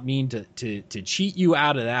did not mean to cheat you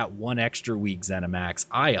out of that 1 extra week, ZeniMax.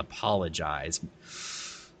 I apologize.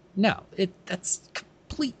 No, that's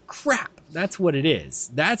complete crap. That's what it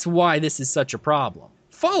is. That's why this is such a problem.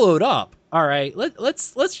 Followed up. All right,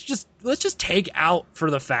 let's just take out for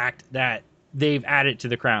the fact that they've added to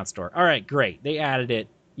the Crown Store. All right, great. They added it,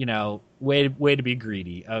 way to be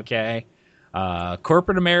greedy, okay?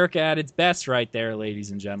 Corporate America at its best right there,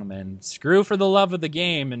 ladies and gentlemen. Screw for the love of the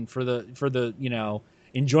game and for the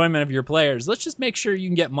enjoyment of your players. Let's just make sure you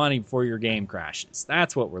can get money before your game crashes.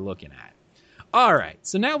 That's what we're looking at. All right,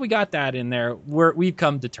 so now we got that in there. We've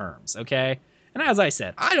come to terms, okay? And as I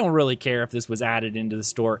said, I don't really care if this was added into the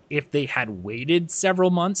store if they had waited several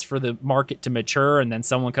months for the market to mature and then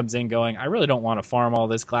someone comes in going, I really don't want to farm all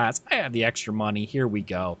this glass. I have the extra money. Here we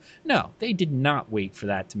go. No, they did not wait for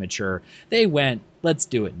that to mature. They went, let's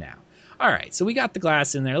do it now. All right, so we got the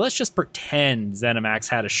glass in there. Let's just pretend ZeniMax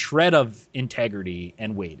had a shred of integrity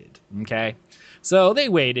and waited, okay? So they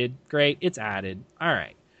waited. Great, it's added. All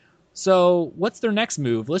right. So what's their next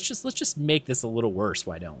move? Let's just make this a little worse.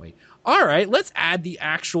 Why don't we? All right, let's add the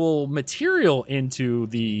actual material into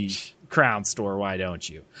the Crown Store. Why don't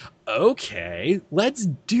you? Okay, let's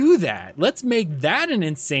do that. Let's make that an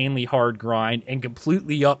insanely hard grind and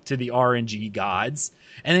completely up to the RNG gods.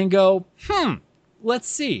 And then go, let's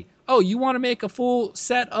see. Oh, you want to make a full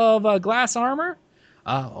set of glass armor?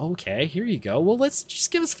 Okay, here you go. Well, let's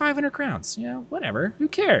just give us 500 crowns. Whatever. Who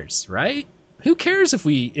cares, right? Who cares if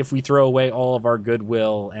we throw away all of our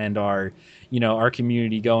goodwill and our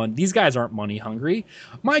community going, these guys aren't money hungry.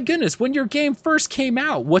 My goodness, when your game first came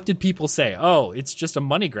out, what did people say? Oh, it's just a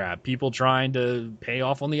money grab. People trying to pay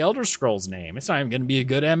off on the Elder Scrolls name. It's not even going to be a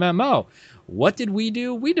good MMO. What did we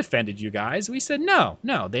do? We defended you guys. We said, no,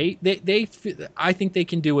 they I think they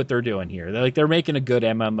can do what they're doing here. They're making a good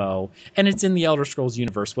MMO, and it's in the Elder Scrolls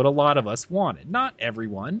universe, what a lot of us wanted. Not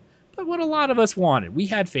everyone, but what a lot of us wanted. We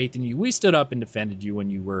had faith in you. We stood up and defended you when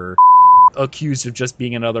you were accused of just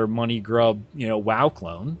being another money grub, WoW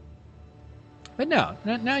clone. But no,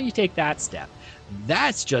 now you take that step.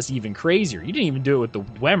 That's just even crazier. You didn't even do it with the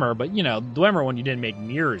Dwemer, but the Dwemer one you didn't make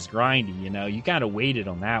near as grindy. You kind of waited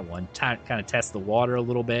on that one, kind of test the water a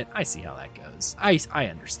little bit. I see how that goes. I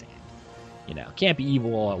understand. Can't be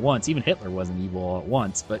evil all at once. Even Hitler wasn't evil all at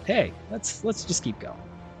once. But hey, let's just keep going.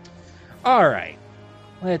 All right,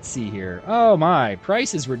 let's see here. Oh my,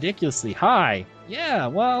 price is ridiculously high. Yeah,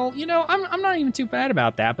 well, I'm not even too bad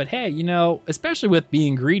about that. But hey, especially with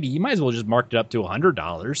being greedy, you might as well just mark it up to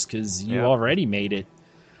 $100 because you already made it.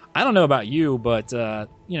 I don't know about you, but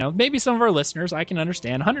maybe some of our listeners, I can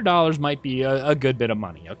understand. $100 might be a good bit of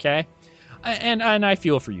money. Okay, and I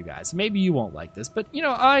feel for you guys. Maybe you won't like this, but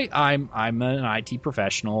I'm an IT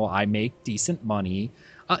professional. I make decent money.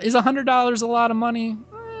 Is $100 a lot of money?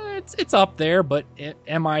 It's up there, but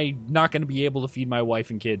am I not going to be able to feed my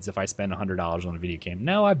wife and kids if I spend $100 on a video game?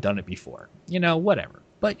 No, I've done it before. Whatever.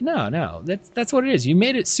 But no, that's what it is. You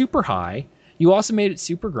made it super high. You also made it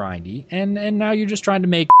super grindy, and now you're just trying to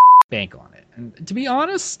make bank on it. And to be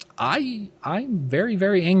honest, I'm very,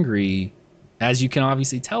 very angry, as you can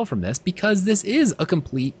obviously tell from this, because this is a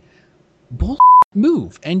complete bull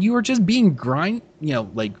move, and you are just being greedy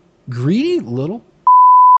little.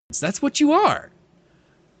 That's what you are.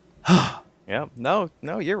 Yeah, no,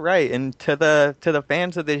 you're right. And to the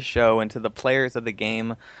fans of this show and to the players of the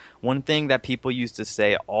game, one thing that people used to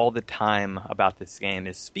say all the time about this game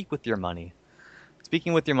is speak with your money.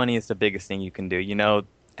 Speaking with your money is the biggest thing you can do.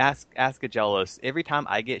 Ask Agelos. Every time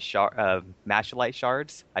I get Machelite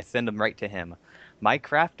shards, I send them right to him. My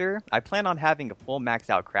crafter, I plan on having a full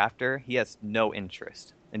maxed out crafter. He has no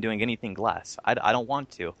interest in doing anything glass. I don't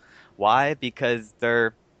want to. Why? Because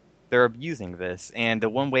they're abusing this, and the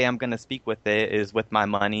one way I'm going to speak with it is with my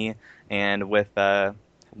money and with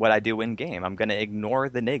what I do in game. I'm going to ignore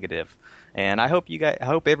the negative, and I hope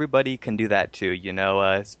everybody can do that too.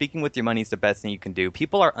 Speaking with your money is the best thing you can do.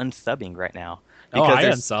 People are unsubbing right now. I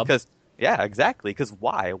unsub. Yeah, exactly. Because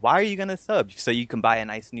why? Why are you going to sub? So you can buy a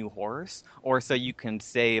nice new horse, or so you can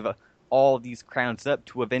save all these crowns up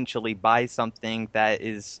to eventually buy something that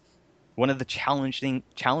is one of the challenging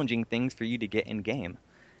things for you to get in game.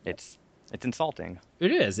 It's insulting.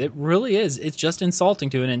 It is. It really is. It's just insulting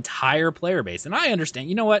to an entire player base. And I understand.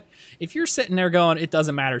 You know what? If you're sitting there going, it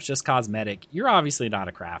doesn't matter, it's just cosmetic, you're obviously not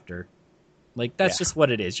a crafter. That's just what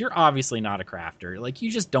it is. You're obviously not a crafter.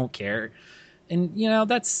 You just don't care. And,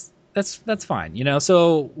 that's fine.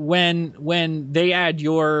 So when they add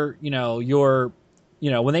when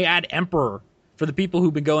they add Emperor, for the people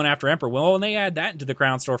who've been going after Emperor, well, when they add that into the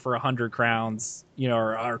crown store for 100 crowns,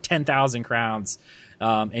 or 10,000 crowns,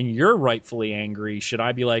 and you're rightfully angry, should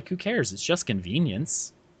I be like, who cares? It's just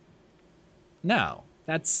convenience. No,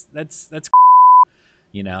 that's that's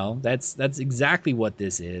exactly what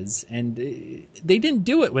this is. And they didn't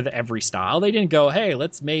do it with every style. They didn't go, hey,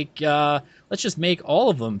 let's just make all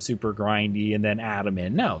of them super grindy and then add them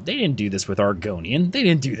in. No, they didn't do this with Argonian. They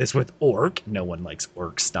didn't do this with Orc. No one likes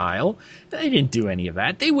Orc style. They didn't do any of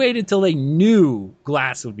that. They waited till they knew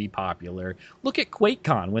glass would be popular. Look at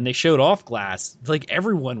QuakeCon when they showed off glass.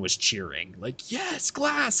 Everyone was cheering. Yes,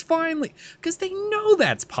 glass, finally. Because they know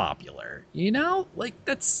that's popular.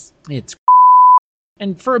 It's.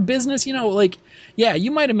 And for a business, yeah, you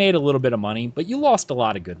might have made a little bit of money, but you lost a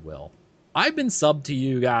lot of goodwill. I've been subbed to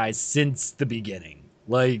you guys since the beginning.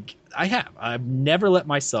 I have. I've never let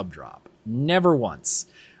my sub drop. Never once.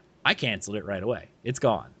 I canceled it right away. It's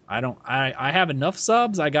gone. I have enough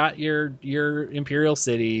subs. I got your Imperial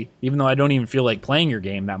City, even though I don't even feel like playing your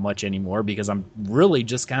game that much anymore because I'm really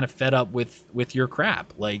just kind of fed up with your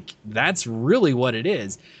crap. That's really what it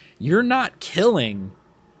is. You're not killing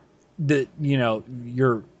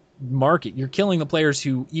your market. You're killing the players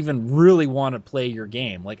who even really want to play your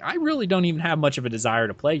game. I really don't even have much of a desire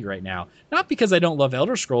to play you right now. Not because I don't love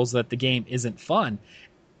Elder Scrolls, that the game isn't fun.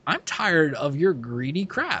 I'm tired of your greedy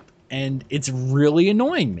crap, and it's really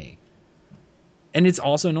annoying me. And it's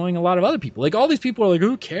also annoying a lot of other people. All these people are like,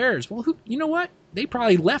 who cares? Well, you know what? they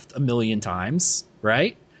probably left a million times,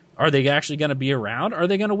 right? Are they actually going to be around? Are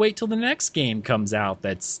they going to wait till the next game comes out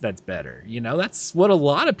that's better? You know, that's what a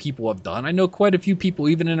lot of people have done. I know quite a few people,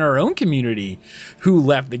 even in our own community, who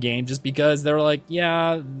left the game just because they're like,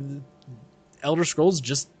 yeah, Elder Scrolls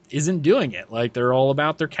just isn't doing it. Like, they're all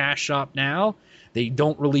about their cash shop now. They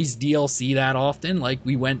don't release DLC that often. Like,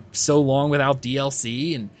 we went so long without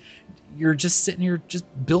DLC, and you're just sitting here just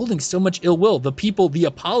building so much ill will. The people, the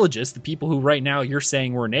apologists, the people who right now you're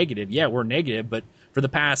saying we're negative. Yeah, we're negative, but for the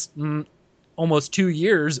past almost 2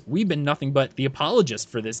 years, we've been nothing but the apologist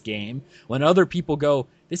for this game. When other people go,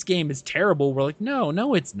 this game is terrible, we're like,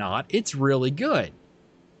 no, it's not. It's really good.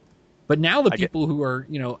 But now the people who are,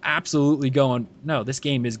 you know, absolutely going, no, this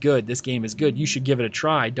game is good. This game is good. You should give it a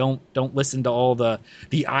try. Don't listen to all the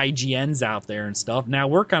IGNs out there and stuff. Now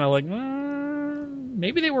we're kind of like,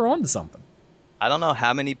 maybe they were onto something. I don't know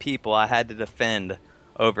how many people I had to defend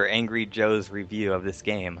over Angry Joe's review of this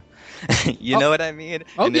game. You know what I mean?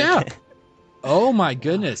 Oh, yeah. Oh, my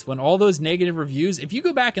goodness. When all those negative reviews, if you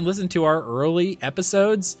go back and listen to our early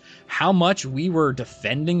episodes, how much we were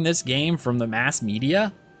defending this game from the mass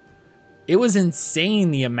media, it was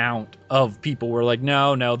insane the amount of people were like,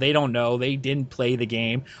 no, they don't know. They didn't play the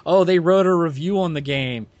game. Oh, they wrote a review on the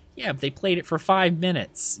game. Yeah, but they played it for 5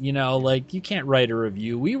 minutes. You know, like, you can't write a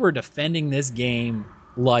review. We were defending this game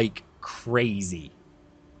like crazy.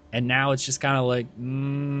 And now it's just kind of like,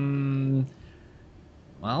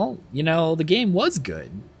 well, you know, the game was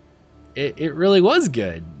good. It really was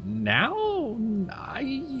good. Now,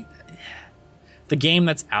 the game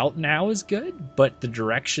that's out now is good, but the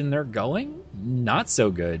direction they're going, not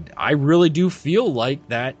so good. I really do feel like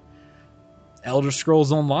that Elder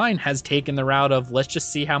Scrolls Online has taken the route of, let's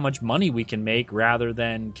just see how much money we can make rather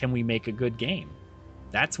than can we make a good game.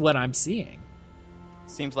 That's what I'm seeing.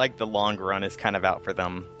 Seems like the long run is kind of out for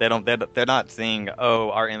them. They're not seeing,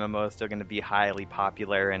 oh, our MMO is still going to be highly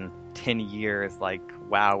popular in 10 years like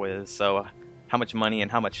WoW is. So how much money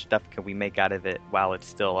and how much stuff can we make out of it while it's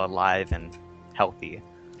still alive and healthy?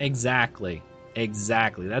 Exactly.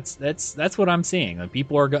 That's what I'm seeing. Like,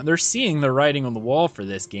 people they're seeing the writing on the wall for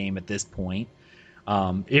this game at this point.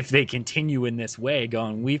 If they continue in this way,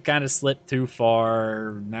 going, we've kind of slipped too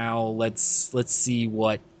far. Now let's see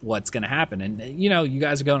what's going to happen. And, you know, you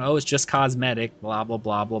guys are going, oh, it's just cosmetic, blah, blah,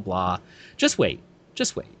 blah, blah, blah. Just wait.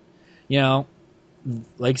 You know,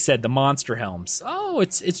 like I said, the monster helms. Oh,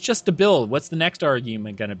 it's just a build. What's the next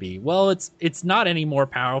argument going to be? Well, it's not any more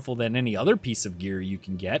powerful than any other piece of gear you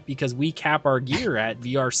can get because we cap our gear at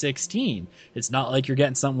VR16. It's not like you're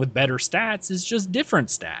getting something with better stats. It's just different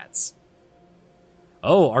stats.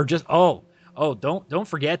 Don't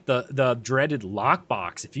forget the dreaded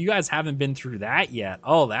lockbox. If you guys haven't been through that yet,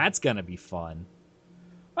 that's gonna be fun.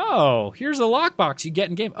 Oh, here's a lockbox you get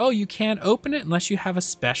in game. Oh, you can't open it unless you have a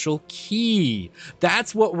special key.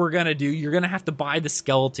 That's what we're gonna do. You're gonna have to buy the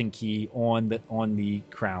skeleton key on the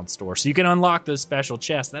Crown Store, so you can unlock those special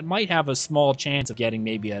chests that might have a small chance of getting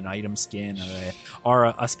maybe an item skin or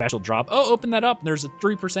a special drop. Oh, open that up, and there's a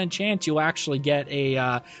 3% chance you'll actually get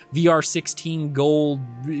a VR16 gold,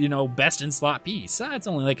 you know, best in slot piece. It's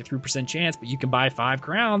only like a 3% chance, but you can buy 5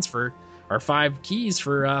 crowns for. Or 5 keys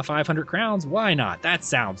for 500 crowns. Why not? That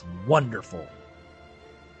sounds wonderful.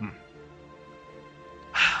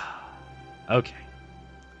 Okay.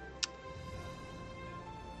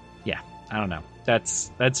 Yeah, I don't know.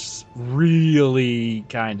 That's really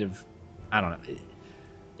kind of, I don't know.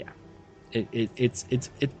 Yeah, it's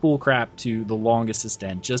bull crap to the longest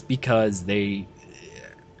extent, just because they.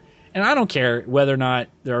 And I don't care whether or not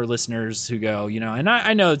there are listeners who go, you know, and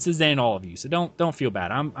I know this ain't all of you, so don't feel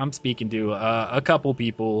bad. I'm speaking to a couple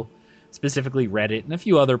people, specifically Reddit and a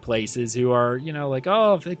few other places who are, you know, like,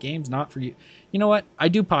 oh, if the game's not for you. You know what? I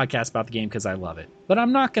do podcasts about the game because I love it. But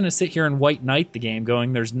I'm not going to sit here and white knight the game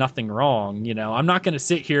going, there's nothing wrong. You know, I'm not going to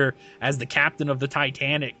sit here as the captain of the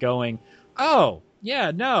Titanic going, oh,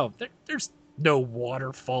 yeah, no, there's no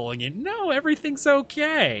water falling in. No, everything's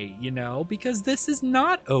okay, you know, because this is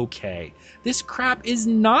not okay. This crap is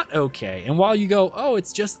not okay. And while you go, oh,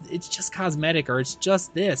 it's just cosmetic, or it's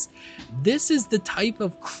just this is the type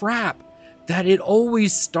of crap that it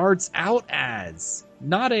always starts out as.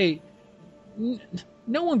 No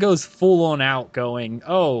one goes full on out going,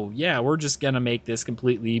 oh yeah, we're just gonna make this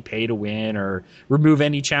completely pay to win, or remove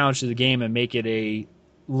any challenge to the game and make it a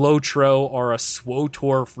Lotro or a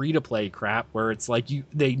SWOTOR free-to-play crap where it's like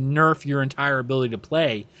they nerf your entire ability to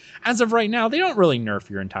play. As of right now, they don't really nerf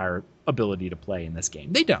your entire ability to play in this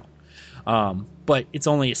game. They don't. But it's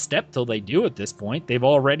only a step till they do at this point. They've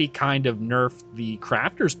already kind of nerfed the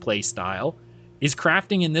crafter's play style. Is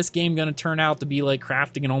crafting in this game going to turn out to be like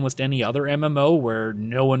crafting in almost any other MMO where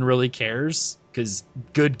no one really cares because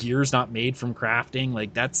good gear's not made from crafting?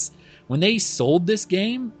 Like, that's when they sold this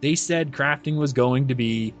game, they said crafting was going to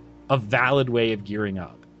be a valid way of gearing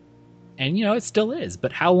up. And, you know, it still is.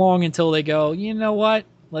 But how long until they go, you know what?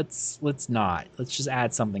 Let's not. Let's just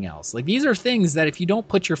add something else. Like, these are things that if you don't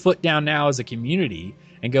put your foot down now as a community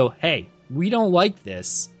and go, hey, we don't like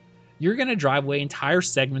this, you're going to drive away entire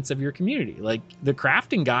segments of your community. Like, the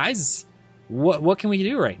crafting guys, what can we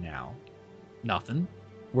do right now? Nothing.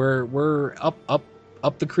 We're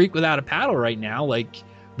up the creek without a paddle right now. Like,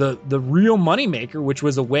 the real moneymaker, which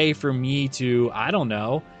was a way for me to, I don't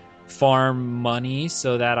know, farm money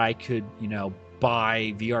so that I could, you know,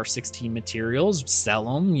 buy VR16 materials, sell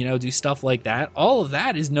them, you know, do stuff like that. All of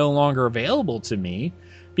that is no longer available to me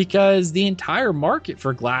because the entire market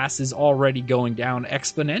for glass is already going down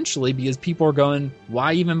exponentially because people are going,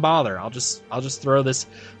 why even bother? I'll just throw this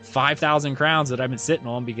 5,000 crowns that I've been sitting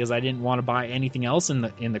on because I didn't want to buy anything else in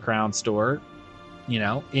the crown store, you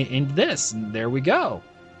know, into this. And there we go.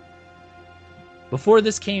 Before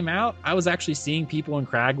this came out, I was actually seeing people in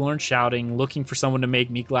Craglorn shouting, looking for someone to make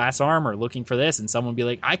me glass armor, looking for this, and someone would be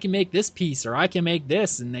like, I can make this piece, or I can make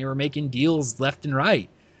this, and they were making deals left and right.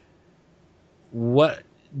 The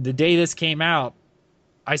day this came out,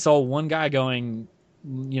 I saw one guy going,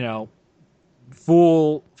 you know,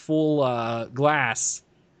 full glass,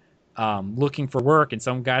 looking for work, and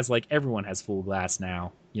some guys like, everyone has full glass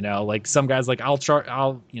now, you know, like some guys like,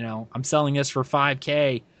 I'm selling this for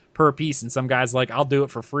 5K per piece, and some guys like, I'll do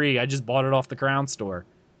it for free. I just bought it off the crown store.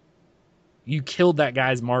 You killed that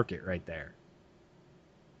guy's market right there.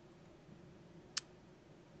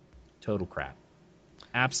 Total crap.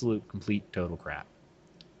 Absolute, complete, total crap.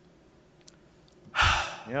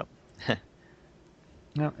 Yep.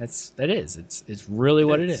 No, it's really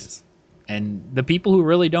what it is. And the people who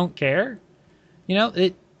really don't care, you know,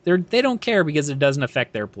 they don't care because it doesn't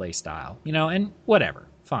affect their play style, you know, and whatever.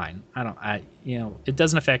 Fine. It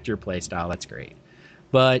doesn't affect your play style. That's great.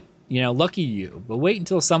 But, you know, lucky you. But wait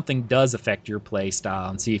until something does affect your play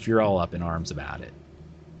style and see if you're all up in arms about it.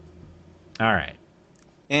 All right.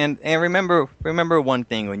 And remember one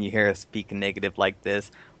thing when you hear us speak negative like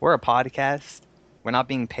this. We're a podcast. We're not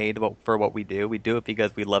being paid for what we do. We do it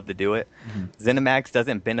because we love to do it. Mm-hmm. ZeniMax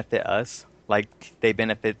doesn't benefit us like they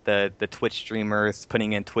benefit the Twitch streamers,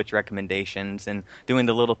 putting in Twitch recommendations and doing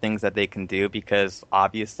the little things that they can do because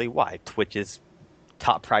obviously why? Twitch is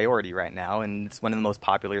top priority right now and it's one of the most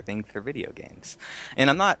popular things for video games. And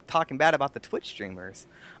I'm not talking bad about the Twitch streamers.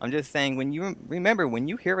 I'm just saying when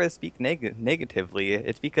you hear us speak negatively,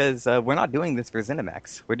 it's because we're not doing this for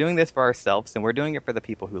ZeniMax. We're doing this for ourselves and we're doing it for the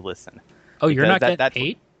people who listen. Oh, you're not getting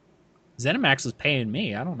paid? ZeniMax was paying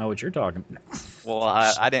me. I don't know what you're talking about. Well,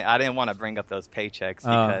 I didn't want to bring up those paychecks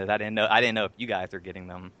because I didn't know if you guys are getting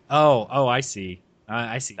them. Oh, I see.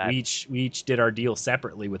 I see. We each did our deal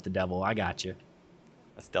separately with the devil. I got you.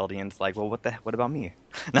 Steldian's like, well, what about me?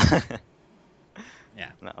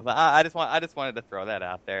 Yeah. No, but I just wanted to throw that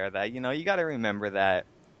out there that, you know, you got to remember that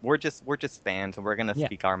we're just fans and we're going to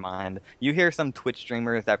speak our mind. You hear some Twitch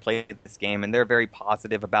streamers that play this game and they're very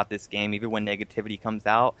positive about this game even when negativity comes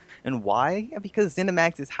out. And why? Because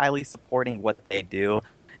ZeniMax is highly supporting what they do.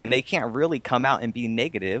 And they can't really come out and be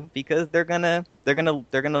negative because they're going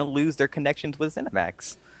to lose their connections with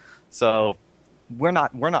ZeniMax. So we're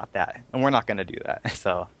not that, and we're not going to do that.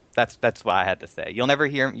 So that's what I had to say. You'll never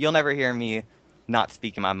hear me not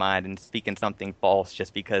speaking my mind and speaking something false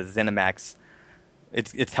just because ZeniMax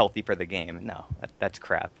it's healthy for the game. No, that's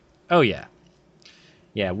crap. Oh yeah,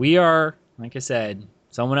 we are, like I said,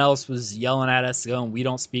 someone else was yelling at us going, we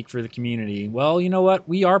don't speak for the community. Well, you know what?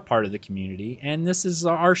 We are part of the community, and this is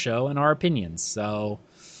our show and our opinions. So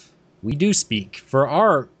we do speak for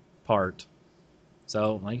our part.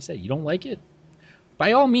 So, like I said, you don't like it?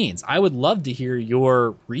 By all means, I would love to hear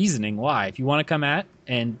your reasoning why. If you want to come at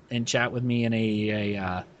and chat with me in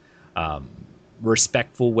a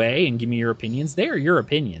respectful way and give me your opinions, they are your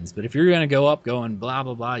opinions. But if you're going to go up going blah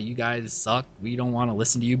blah blah, you guys suck, we don't want to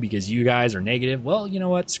listen to you because you guys are negative, well, you know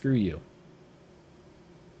what, screw you.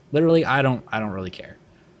 Literally, I don't really care,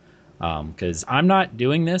 because I'm not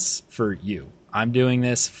doing this for you. I'm doing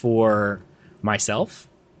this for myself,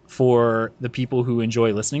 for the people who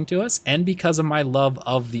enjoy listening to us, and because of my love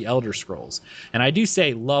of the Elder Scrolls. And I do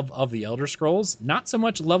say love of the Elder Scrolls, not so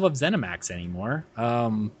much love of ZeniMax anymore,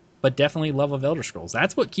 but definitely love of Elder Scrolls.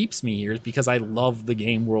 That's what keeps me here, is because I love the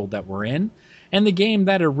game world that we're in. And the game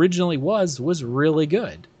that originally was really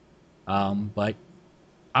good. But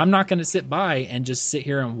I'm not going to sit by and just sit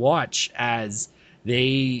here and watch as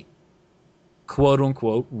they quote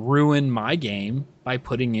unquote, ruin my game by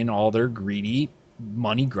putting in all their greedy,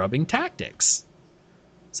 money grubbing tactics.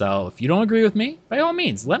 So if you don't agree with me, by all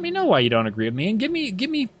means, let me know why you don't agree with me, and give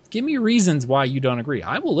me reasons why you don't agree.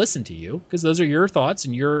 I will listen to you, because those are your thoughts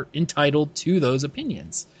and you're entitled to those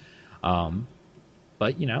opinions.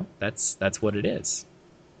 But you know, that's what it is.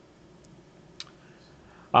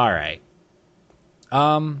 All right.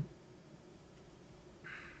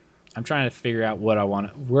 I'm trying to figure out where I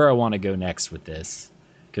want to go next with this,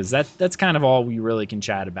 because that's kind of all we really can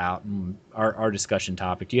chat about in our discussion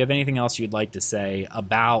topic. Do you have anything else you'd like to say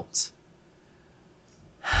about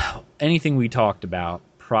anything we talked about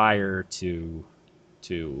prior to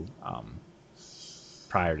this?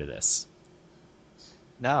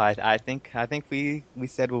 No, I think we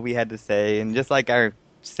said what we had to say, and just like I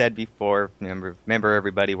said before, remember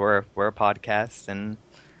everybody, we're a podcast, and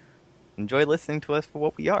enjoy listening to us for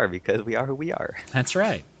what we are, because we are who we are. That's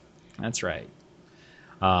right.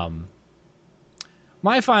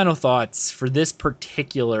 My final thoughts for this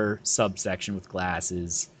particular subsection with glass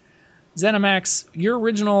is, ZeniMax, your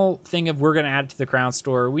original thing of we're going to add it to the Crown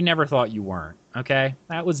Store, we never thought you weren't, okay?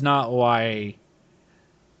 That was not why.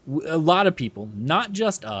 A lot of people, not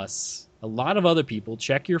just us, a lot of other people,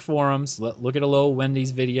 check your forums, look at a Hello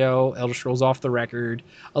Wendy's video, Elder Scrolls Off the Record.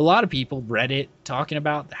 A lot of people, Reddit, talking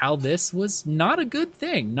about how this was not a good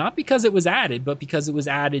thing. Not because it was added, but because it was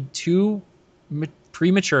added too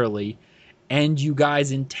prematurely, and you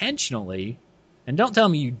guys intentionally, and don't tell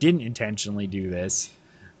me you didn't intentionally do this,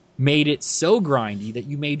 made it so grindy that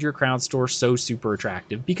you made your Crown Store so super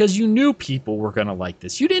attractive because you knew people were going to like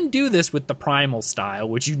this. You didn't do this with the Primal style,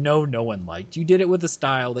 which you know no one liked. You did it with a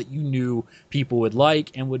style that you knew people would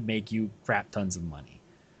like and would make you crap tons of money.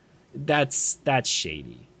 That's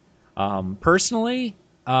shady. Personally,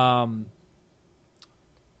 I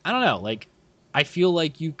don't know. Like, I feel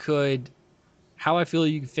like you could. How I feel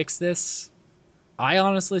you could fix this, I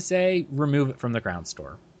honestly say remove it from the Crown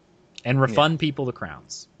Store and refund people the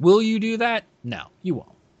crowns. Will you do that? No, you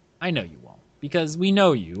won't. I know you won't, because we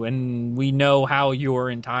know you and we know how your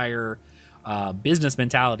entire business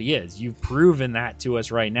mentality is. You've proven that to us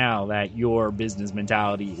right now, that your business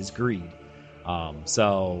mentality is greed. I'm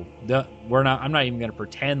not even going to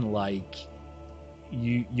pretend like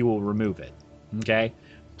you will remove it. Okay?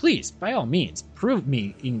 Please, by all means, prove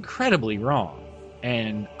me incredibly wrong,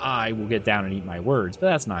 and I will get down and eat my words, but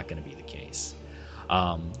that's not going to be the case.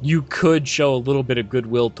 You could show a little bit of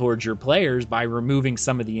goodwill towards your players by removing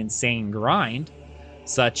some of the insane grind,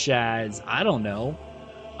 such as, I don't know,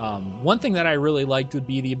 one thing that I really liked would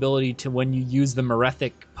be the ability to, when you use the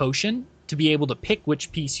Merethic potion, to be able to pick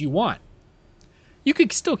which piece you want. You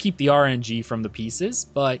could still keep the RNG from the pieces,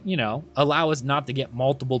 but, you know, allow us not to get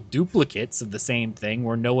multiple duplicates of the same thing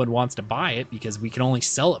where no one wants to buy it because we can only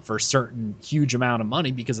sell it for a certain huge amount of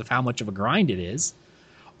money because of how much of a grind it is.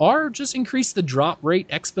 Or just increase the drop rate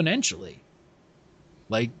exponentially.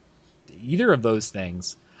 Like, either of those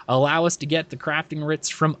things. Allow us to get the crafting writs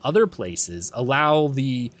from other places. Allow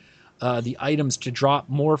the items to drop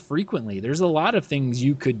more frequently. There's a lot of things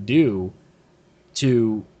you could do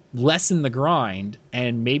to lessen the grind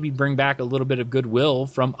and maybe bring back a little bit of goodwill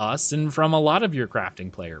from us and from a lot of your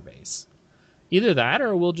crafting player base. Either that,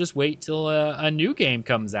 or we'll just wait till a new game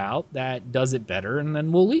comes out that does it better, and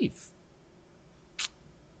then we'll leave.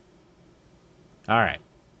 All right.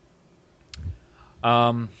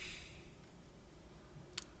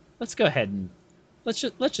 Let's go ahead and let's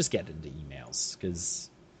just get into emails, because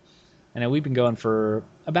I know we've been going for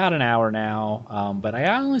about an hour now, but I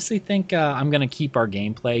honestly think I'm going to keep our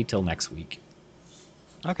gameplay till next week.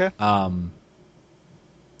 Okay.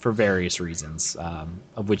 For various reasons,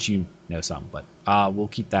 of which you know some, but we'll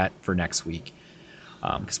keep that for next week.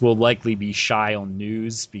 Because we'll likely be shy on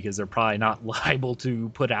news, because they're probably not liable to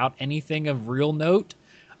put out anything of real note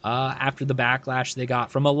after the backlash they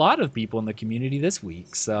got from a lot of people in the community this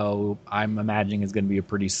week. So I'm imagining it's going to be a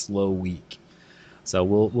pretty slow week. So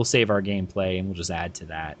we'll save our gameplay and we'll just add to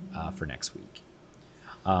that for next week.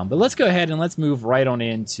 But let's go ahead and let's move right on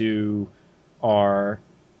into our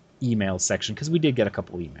email section, because we did get a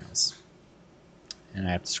couple emails. And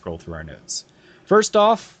I have to scroll through our notes. First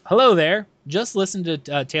off, hello there. Just listened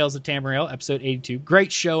to Tales of Tamriel, episode 82.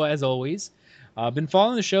 Great show, as always. Been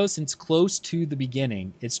following the show since close to the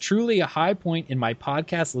beginning. It's truly a high point in my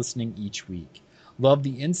podcast listening each week. Love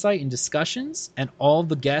the insight and discussions and all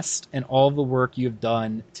the guests and all the work you have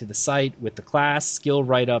done to the site with the class, skill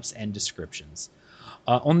write-ups, and descriptions.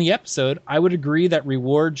 On the episode, I would agree that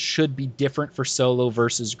rewards should be different for solo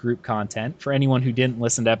versus group content. For anyone who didn't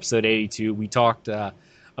listen to episode 82, we talked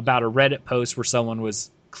about a Reddit post where someone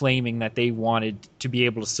was claiming that they wanted to be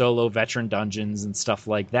able to solo veteran dungeons and stuff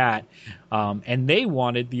like that. And they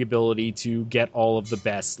wanted the ability to get all of the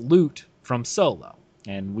best loot from solo.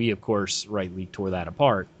 And we, of course, rightly tore that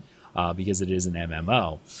apart because it is an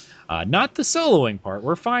MMO. Not the soloing part.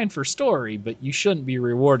 We're fine for story, but you shouldn't be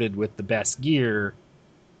rewarded with the best gear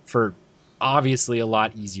for obviously a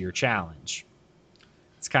lot easier challenge.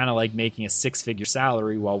 It's kind of like making a 6-figure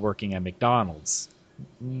salary while working at McDonald's.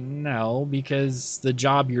 No, because the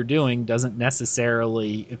job you're doing doesn't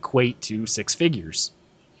necessarily equate to 6 figures.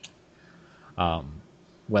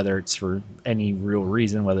 Whether it's for any real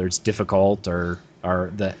reason, whether it's difficult or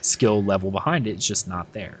the skill level behind it, it's just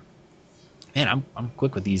not there. Man, I'm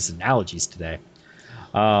quick with these analogies today.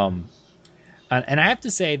 And I have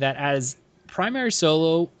to say that as primary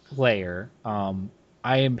solo player,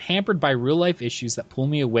 I am hampered by real-life issues that pull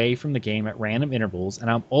me away from the game at random intervals, and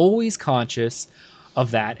I'm always conscious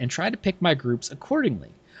of that and try to pick my groups accordingly.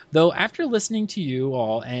 Though after listening to you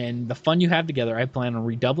all and the fun you have together, I plan on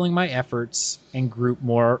redoubling my efforts and group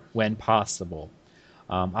more when possible.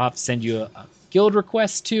 I'll have to send you a guild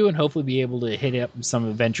request too, and hopefully be able to hit up some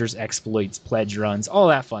adventures, exploits, pledge runs, all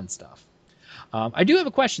that fun stuff. I do have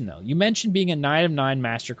a question, though. You mentioned being a 9 of 9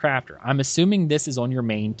 Master Crafter. I'm assuming this is on your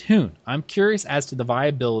main toon. I'm curious as to the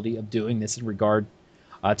viability of doing this in regard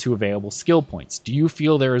to available skill points. Do you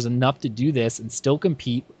feel there is enough to do this and still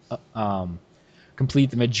complete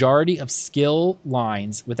the majority of skill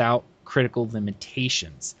lines without critical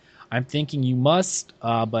limitations? I'm thinking you must,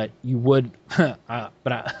 but you would. But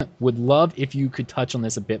I would love if you could touch on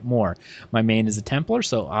this a bit more. My main is a Templar,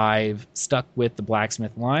 so I've stuck with the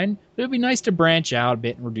blacksmith line. But it'd be nice to branch out a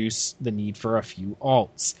bit and reduce the need for a few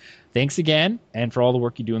alts. Thanks again, and for all the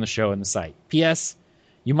work you do on the show and the site. P.S.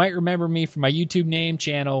 You might remember me from my YouTube name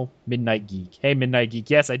channel, Midnight Geek. Hey, Midnight Geek.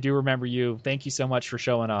 Yes, I do remember you. Thank you so much for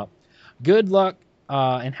showing up. Good luck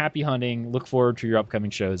and happy hunting. Look forward to your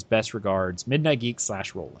upcoming shows. Best regards, Midnight Geek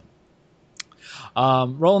 /Roland.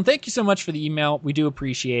 Roland, thank you so much for the email. We do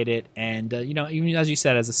appreciate it. And, even as you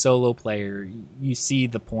said, as a solo player, you see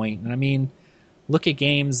the point. And I mean, look at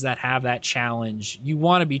games that have that challenge. You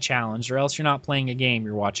want to be challenged, or else you're not playing a game,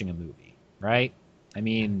 you're watching a movie, right? I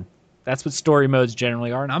mean, that's what story modes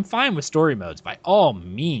generally are. And I'm fine with story modes by all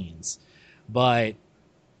means, but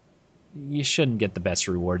you shouldn't get the best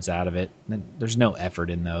rewards out of it. There's no effort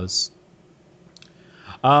in those.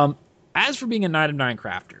 As for being a 9 of 9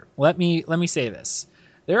 crafter, let me say this.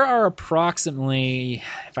 There are approximately,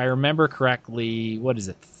 if I remember correctly, what is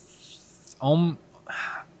it?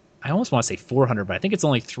 I almost want to say 400, but I think it's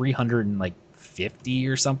only 350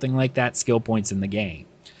 or something like that skill points in the game.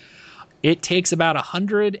 It takes about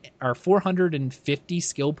 100 or 450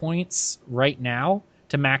 skill points right now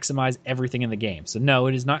to maximize everything in the game. So no,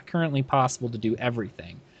 it is not currently possible to do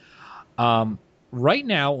everything. Right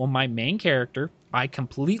now on my main character, I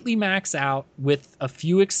completely max out with a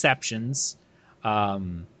few exceptions,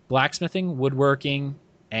 blacksmithing, woodworking,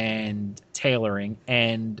 and tailoring,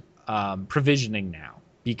 and provisioning now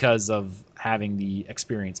because of having the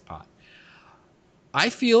experience pot. I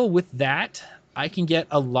feel with that, I can get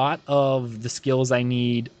a lot of the skills I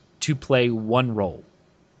need to play one role.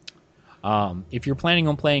 If you're planning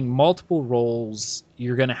on playing multiple roles,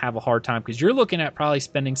 you're going to have a hard time because you're looking at probably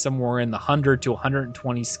spending somewhere in the 100 to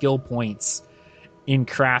 120 skill points in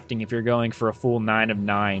crafting if you're going for a full 9 of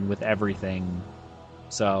 9 with everything.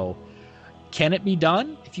 So can it be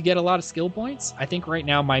done if you get a lot of skill points? I think right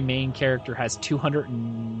now my main character has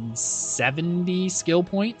 270 skill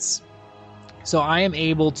points. So I am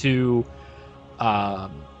able to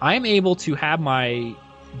have my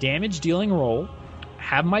damage dealing roll,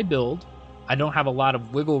 have my build. I don't have a lot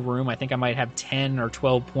of wiggle room. I think I might have 10 or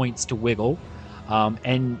 12 points to wiggle,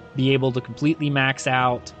 and be able to completely max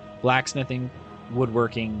out blacksmithing,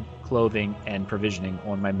 woodworking, clothing, and provisioning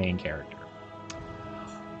on my main character.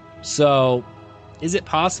 So, is it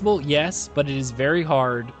possible? Yes, but it is very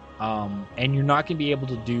hard, and you're not going to be able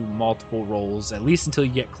to do multiple rolls, at least until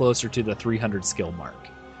you get closer to the 300 skill mark.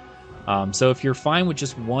 So if you're fine with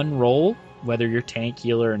just one roll, whether you're tank,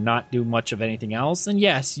 healer, and not do much of anything else, then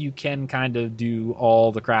yes, you can kind of do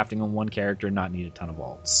all the crafting on one character and not need a ton of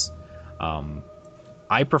alts.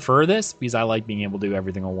 I prefer this because I like being able to do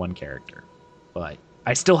everything on one character. But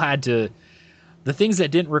I still had to... The things that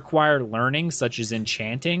didn't require learning, such as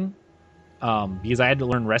enchanting, because I had to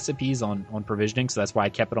learn recipes on provisioning, so that's why I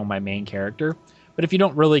kept it on my main character. But if you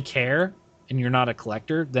don't really care and you're not a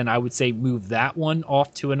collector, then I would say move that one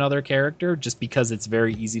off to another character just because it's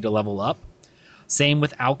very easy to level up. Same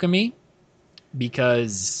with alchemy,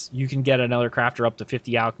 because you can get another crafter up to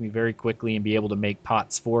 50 alchemy very quickly and be able to make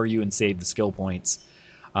pots for you and save the skill points.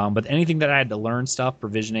 But anything that I had to learn stuff,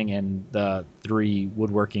 provisioning and the 3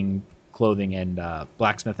 woodworking, clothing, and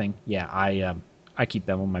blacksmithing, yeah, I keep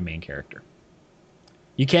them on my main character.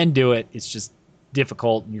 You can do it. It's just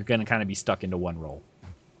difficult, and you're going to kind of be stuck into one role.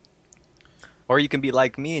 Or you can be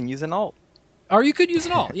like me and use an alt. Or you could use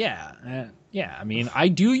an alt, yeah. Yeah, I mean, I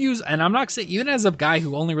do use, and I'm not saying, even as a guy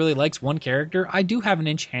who only really likes one character, I do have an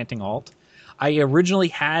enchanting alt. I originally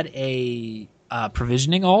had a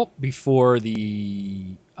provisioning alt before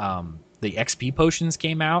the XP potions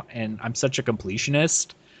came out, and I'm such a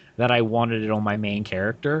completionist that I wanted it on my main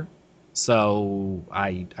character, so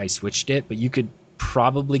I switched it. But you could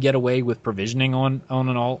probably get away with provisioning on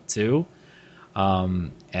an alt too.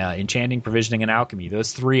 Enchanting, provisioning, and alchemy.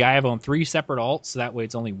 Those 3 I have on 3 separate alts, so that way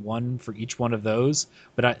it's only 1 for each one of those.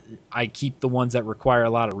 But I keep the ones that require a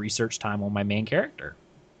lot of research time on my main character,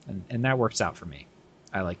 and that works out for me.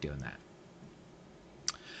 I like doing that.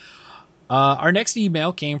 Our next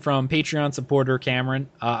email came from Patreon supporter Cameron.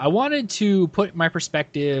 I wanted to put my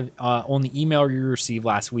perspective on the email you received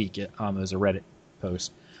last week. It was a Reddit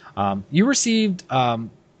post. You received a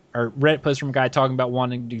Reddit post from a guy talking about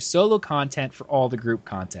wanting to do solo content for all the group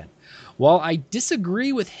content. While I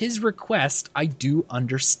disagree with his request, I do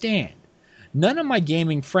understand. None of my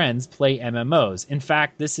gaming friends play MMOs. In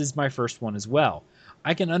fact, this is my first one as well.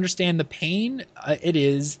 I can understand the pain it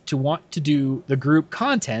is to want to do the group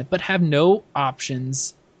content, but have no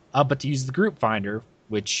options but to use the group finder,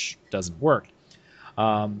 which doesn't work.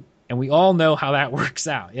 And we all know how that works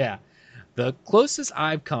out. Yeah. The closest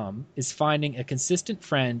I've come is finding a consistent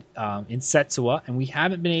friend in Setsua, and we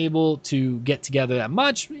haven't been able to get together that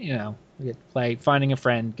much. You know, we get to play, finding a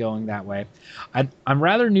friend, going that way. I'm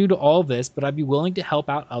rather new to all this, but I'd be willing to help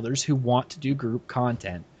out others who want to do group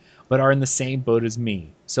content, but are in the same boat as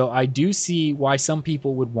me. So I do see why some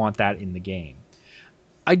people would want that in the game.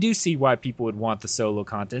 I do see why people would want the solo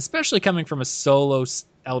content, especially coming from a solo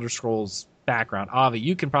Elder Scrolls background. Avi,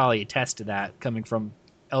 you can probably attest to that, coming from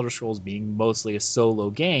Elder Scrolls being mostly a solo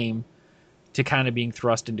game to kind of being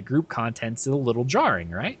thrust into group content's a little jarring,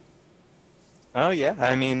 right? Oh, yeah.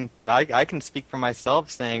 I mean, I can speak for myself,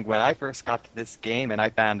 saying when I first got to this game and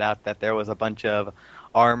I found out that there was a bunch of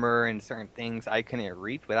armor and certain things I couldn't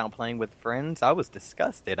reach without playing with friends, I was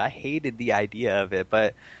disgusted. I hated the idea of it,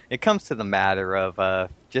 but it comes to the matter of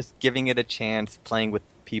just giving it a chance, playing with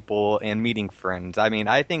people and meeting friends. I mean,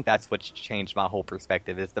 I think that's what's changed my whole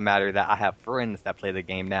perspective, is the matter that I have friends that play the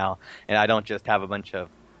game now, and I don't just have a bunch of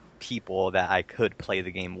people that I could play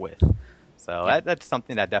the game with. So yeah. That's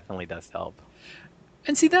something that definitely does help.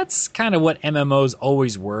 And see, that's kind of what MMOs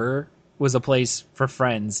always were, was a place for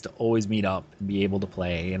friends to always meet up and be able to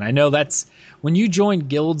play. And I know that's when you joined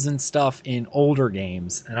guilds and stuff in older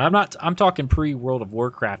games, and I'm talking pre-World of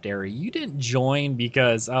Warcraft era, you didn't join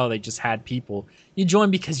because, they just had people. You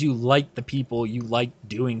joined because you liked the people, you liked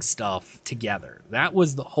doing stuff together. That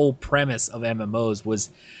was the whole premise of MMOs, was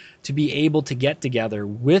to be able to get together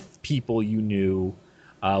with people you knew,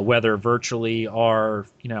 whether virtually or,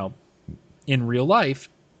 in real life,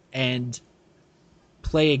 and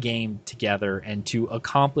play a game together and to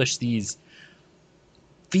accomplish these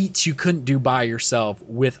feats you couldn't do by yourself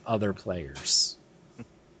with other players.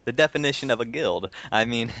 The definition of a guild. I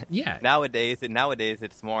mean, yeah. Nowadays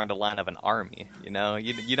it's more on the line of an army.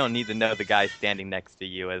 You don't need to know the guy standing next to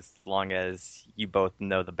you as long as you both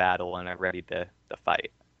know the battle and are ready to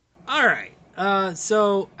fight. All right.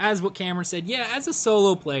 So as what Cameron said, yeah, as a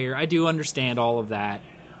solo player, I do understand all of that.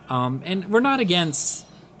 And we're not against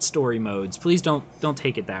story modes. Please don't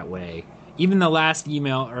take it that way. Even the last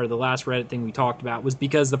email or the last Reddit thing we talked about was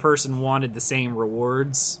because the person wanted the same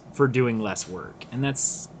rewards for doing less work, and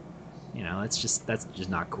that's just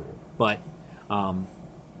not cool. But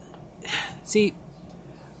see,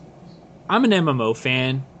 I'm an MMO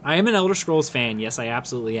fan. I am an Elder Scrolls fan. Yes, I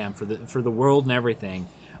absolutely am, for the world and everything.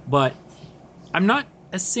 But I'm not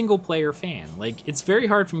a single player fan. Like, it's very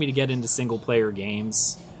hard for me to get into single player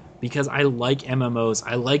games, because I like MMOs.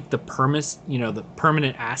 I like the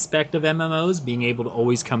permanent aspect of MMOs, being able to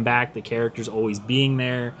always come back, the characters always being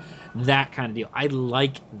there, that kind of deal. I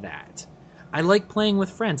like that. I like playing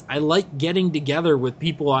with friends. I like getting together with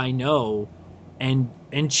people I know and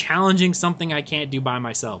challenging something I can't do by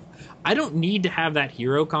myself. I don't need to have that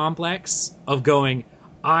hero complex of going,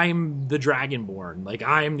 I'm the Dragonborn, like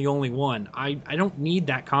I am the only one. I don't need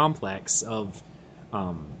that complex of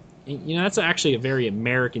that's actually a very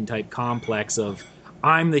American type complex of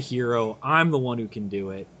I'm the hero, I'm the one who can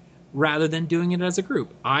do it, rather than doing it as a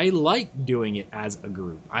group. I like doing it as a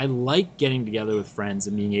group. I like getting together with friends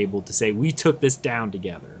and being able to say, we took this down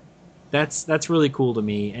together. That's really cool to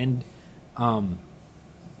me. And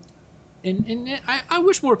And I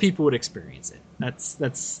wish more people would experience it.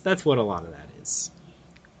 That's what a lot of that is.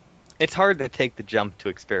 It's hard to take the jump to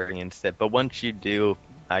experience it, but once you do,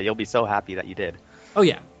 you'll be so happy that you did. Oh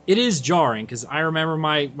yeah, it is jarring because I remember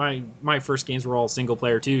my first games were all single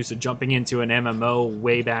player too. So jumping into an MMO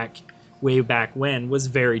way back when was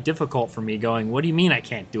very difficult for me. Going, what do you mean I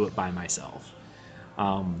can't do it by myself?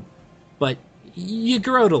 But you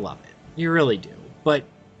grow to love it. You really do. But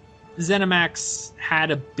ZeniMax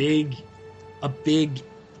had a big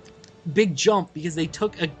jump because they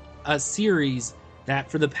took a series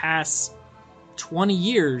that for the past 20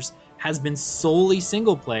 years has been solely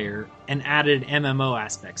single player and added MMO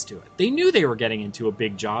aspects to it. They knew they were getting into a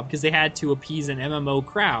big job because they had to appease an MMO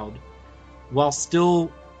crowd while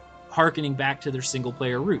still hearkening back to their single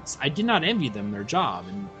player roots. I did not envy them their job,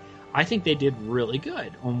 and I think they did really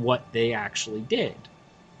good on what they actually did.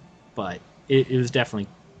 But it was definitely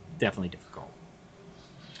difficult.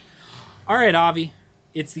 All right, Avi,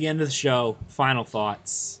 it's the end of the show. Final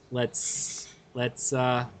thoughts. Let's let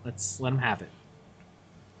them have it.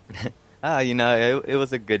 It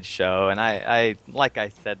was a good show, and I like I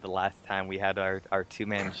said the last time we had our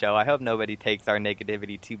two-man show, I hope nobody takes our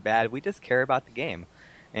negativity too bad. We just care about the game,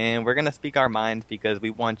 and we're going to speak our minds because we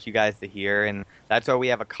want you guys to hear, and that's why we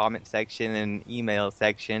have a comment section and email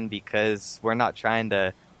section, because we're not trying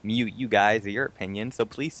to mute you guys or your opinion, so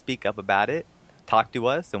please speak up about it, talk to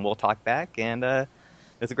us, and we'll talk back, and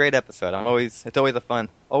it's a great episode. It's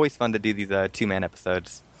always fun to do these two-man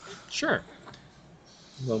episodes. Sure.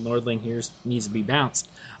 Well, Nordling here needs to be bounced.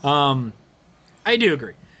 I do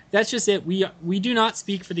agree. That's just it. We do not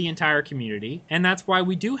speak for the entire community, and that's why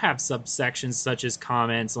we do have subsections such as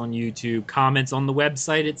comments on YouTube, comments on the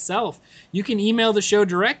website itself. You can email the show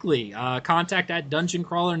directly,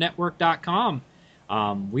 contact@dungeoncrawlernetwork.com.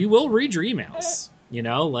 We will read your emails.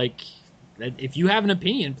 If you have an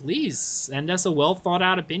opinion, please send us a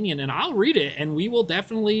well-thought-out opinion, and I'll read it, and we will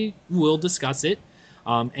discuss it.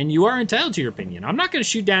 And you are entitled to your opinion. I'm not going to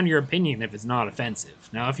shoot down your opinion if it's not offensive.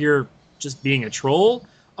 Now, if you're just being a troll,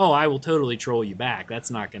 I will totally troll you back. That's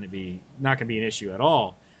not going to be an issue at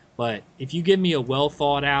all. But if you give me a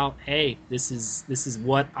well-thought-out, hey, this is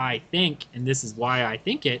what I think, and this is why I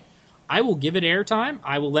think it, I will give it airtime.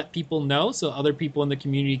 I will let people know so other people in the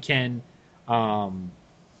community can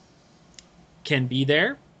be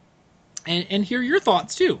there and hear your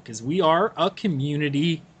thoughts too, because we are a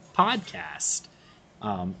community podcast.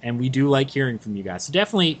 And we do like hearing from you guys. So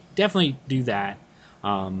definitely do that.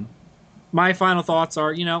 My final thoughts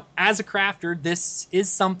are, as a crafter, this is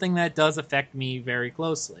something that does affect me very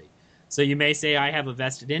closely. So you may say I have a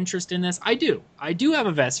vested interest in this. I do have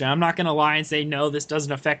a vested. I'm not going to lie and say, no, this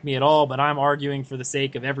doesn't affect me at all, but I'm arguing for the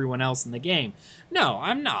sake of everyone else in the game. No,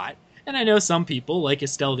 I'm not. And I know some people, like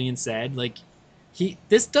Esteldian said,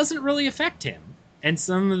 this doesn't really affect him. And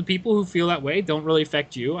some of the people who feel that way don't really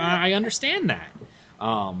affect you. I understand that.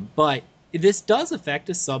 But this does affect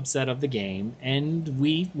a subset of the game, and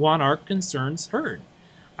we want our concerns heard.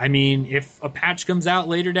 I mean, if a patch comes out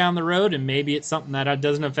later down the road, and maybe it's something that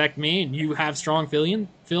doesn't affect me, and you have strong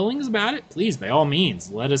feelings about it, please, by all means,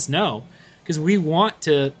 let us know. Because we want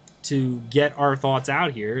to get our thoughts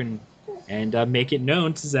out here and make it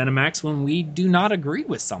known to ZeniMax when we do not agree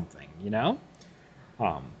with something,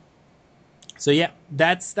 So yeah,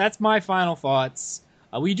 that's my final thoughts.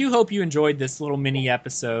 We do hope you enjoyed this little mini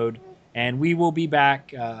episode, and we will be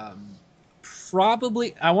back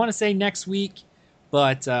probably, I want to say next week,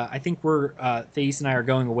 but I think Thais and I are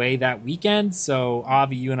going away that weekend, so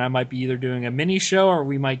Avi, you and I might be either doing a mini show, or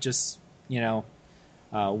we might just,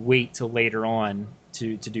 wait till later on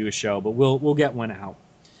to do a show, but we'll get one out.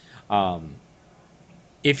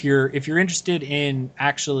 If you're interested in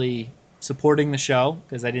actually supporting the show,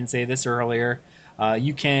 because I didn't say this earlier,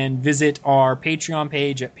 you can visit our Patreon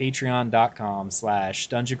page at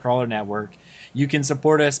patreon.com/DungeonCrawlerNetwork. You can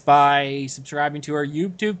support us by subscribing to our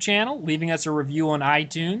YouTube channel, leaving us a review on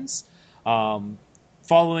iTunes,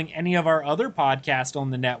 following any of our other podcasts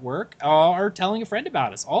on the network, or telling a friend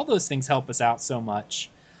about us. All those things help us out so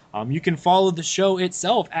much. You can follow the show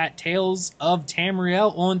itself at Tales of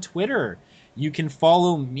Tamriel on Twitter. You can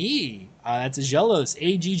follow me. That's Aggelos,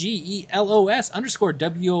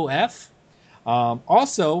 AGGELOS_WOF.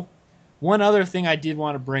 Also, one other thing I did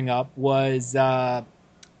want to bring up was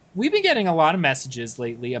we've been getting a lot of messages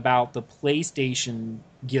lately about the PlayStation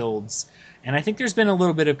guilds, and I think there's been a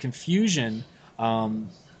little bit of confusion.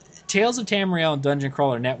 Tales of Tamriel and Dungeon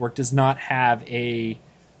Crawler Network does not have a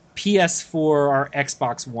PS4 or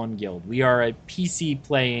Xbox One guild. We are a PC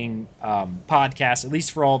playing podcast, at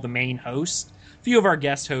least for all the main hosts. A few of our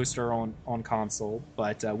guest hosts are on console,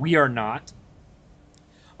 but we are not.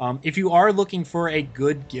 If you are looking for a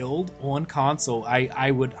good guild on console,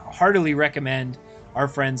 I would heartily recommend our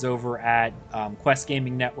friends over at Quest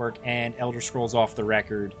Gaming Network and Elder Scrolls Off the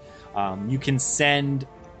Record. You can send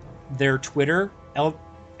their Twitter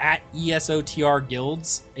at ESOTR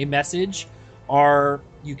Guilds a message, or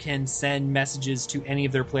you can send messages to any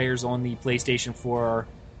of their players on the PlayStation 4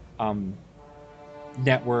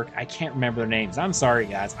 network. I can't remember their names. I'm sorry,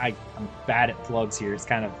 guys. I'm bad at plugs here. It's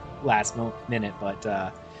kind of last minute, but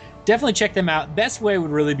definitely check them out. Best way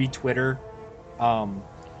would really be Twitter.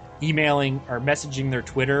 Emailing or messaging their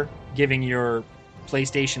Twitter, giving your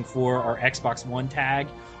PlayStation 4 or Xbox One tag,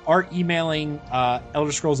 or emailing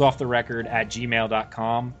Elder Scrolls Off the Record at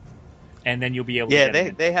gmail.com, and then you'll be able to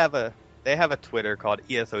get they have a Twitter called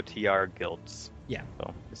ESOTR Guilds. Yeah.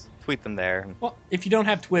 So just tweet them there. Well, if you don't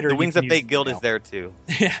have Twitter, the Wings of Fate Guild is there too.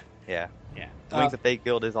 Yeah. Yeah. Yeah. The Wings of Fate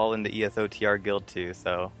Guild is all in the ESOTR Guild too,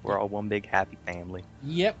 so we're all one big happy family.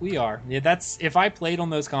 Yep, we are. Yeah, that's if I played on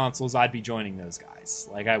those consoles, I'd be joining those guys.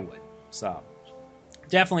 Like I would. So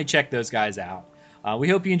definitely check those guys out. We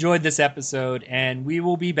hope you enjoyed this episode, and we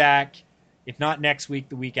will be back, if not next week,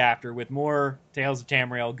 the week after, with more Tales of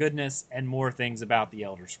Tamriel goodness and more things about the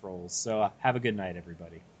Elder Scrolls. So have a good night,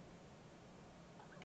 everybody.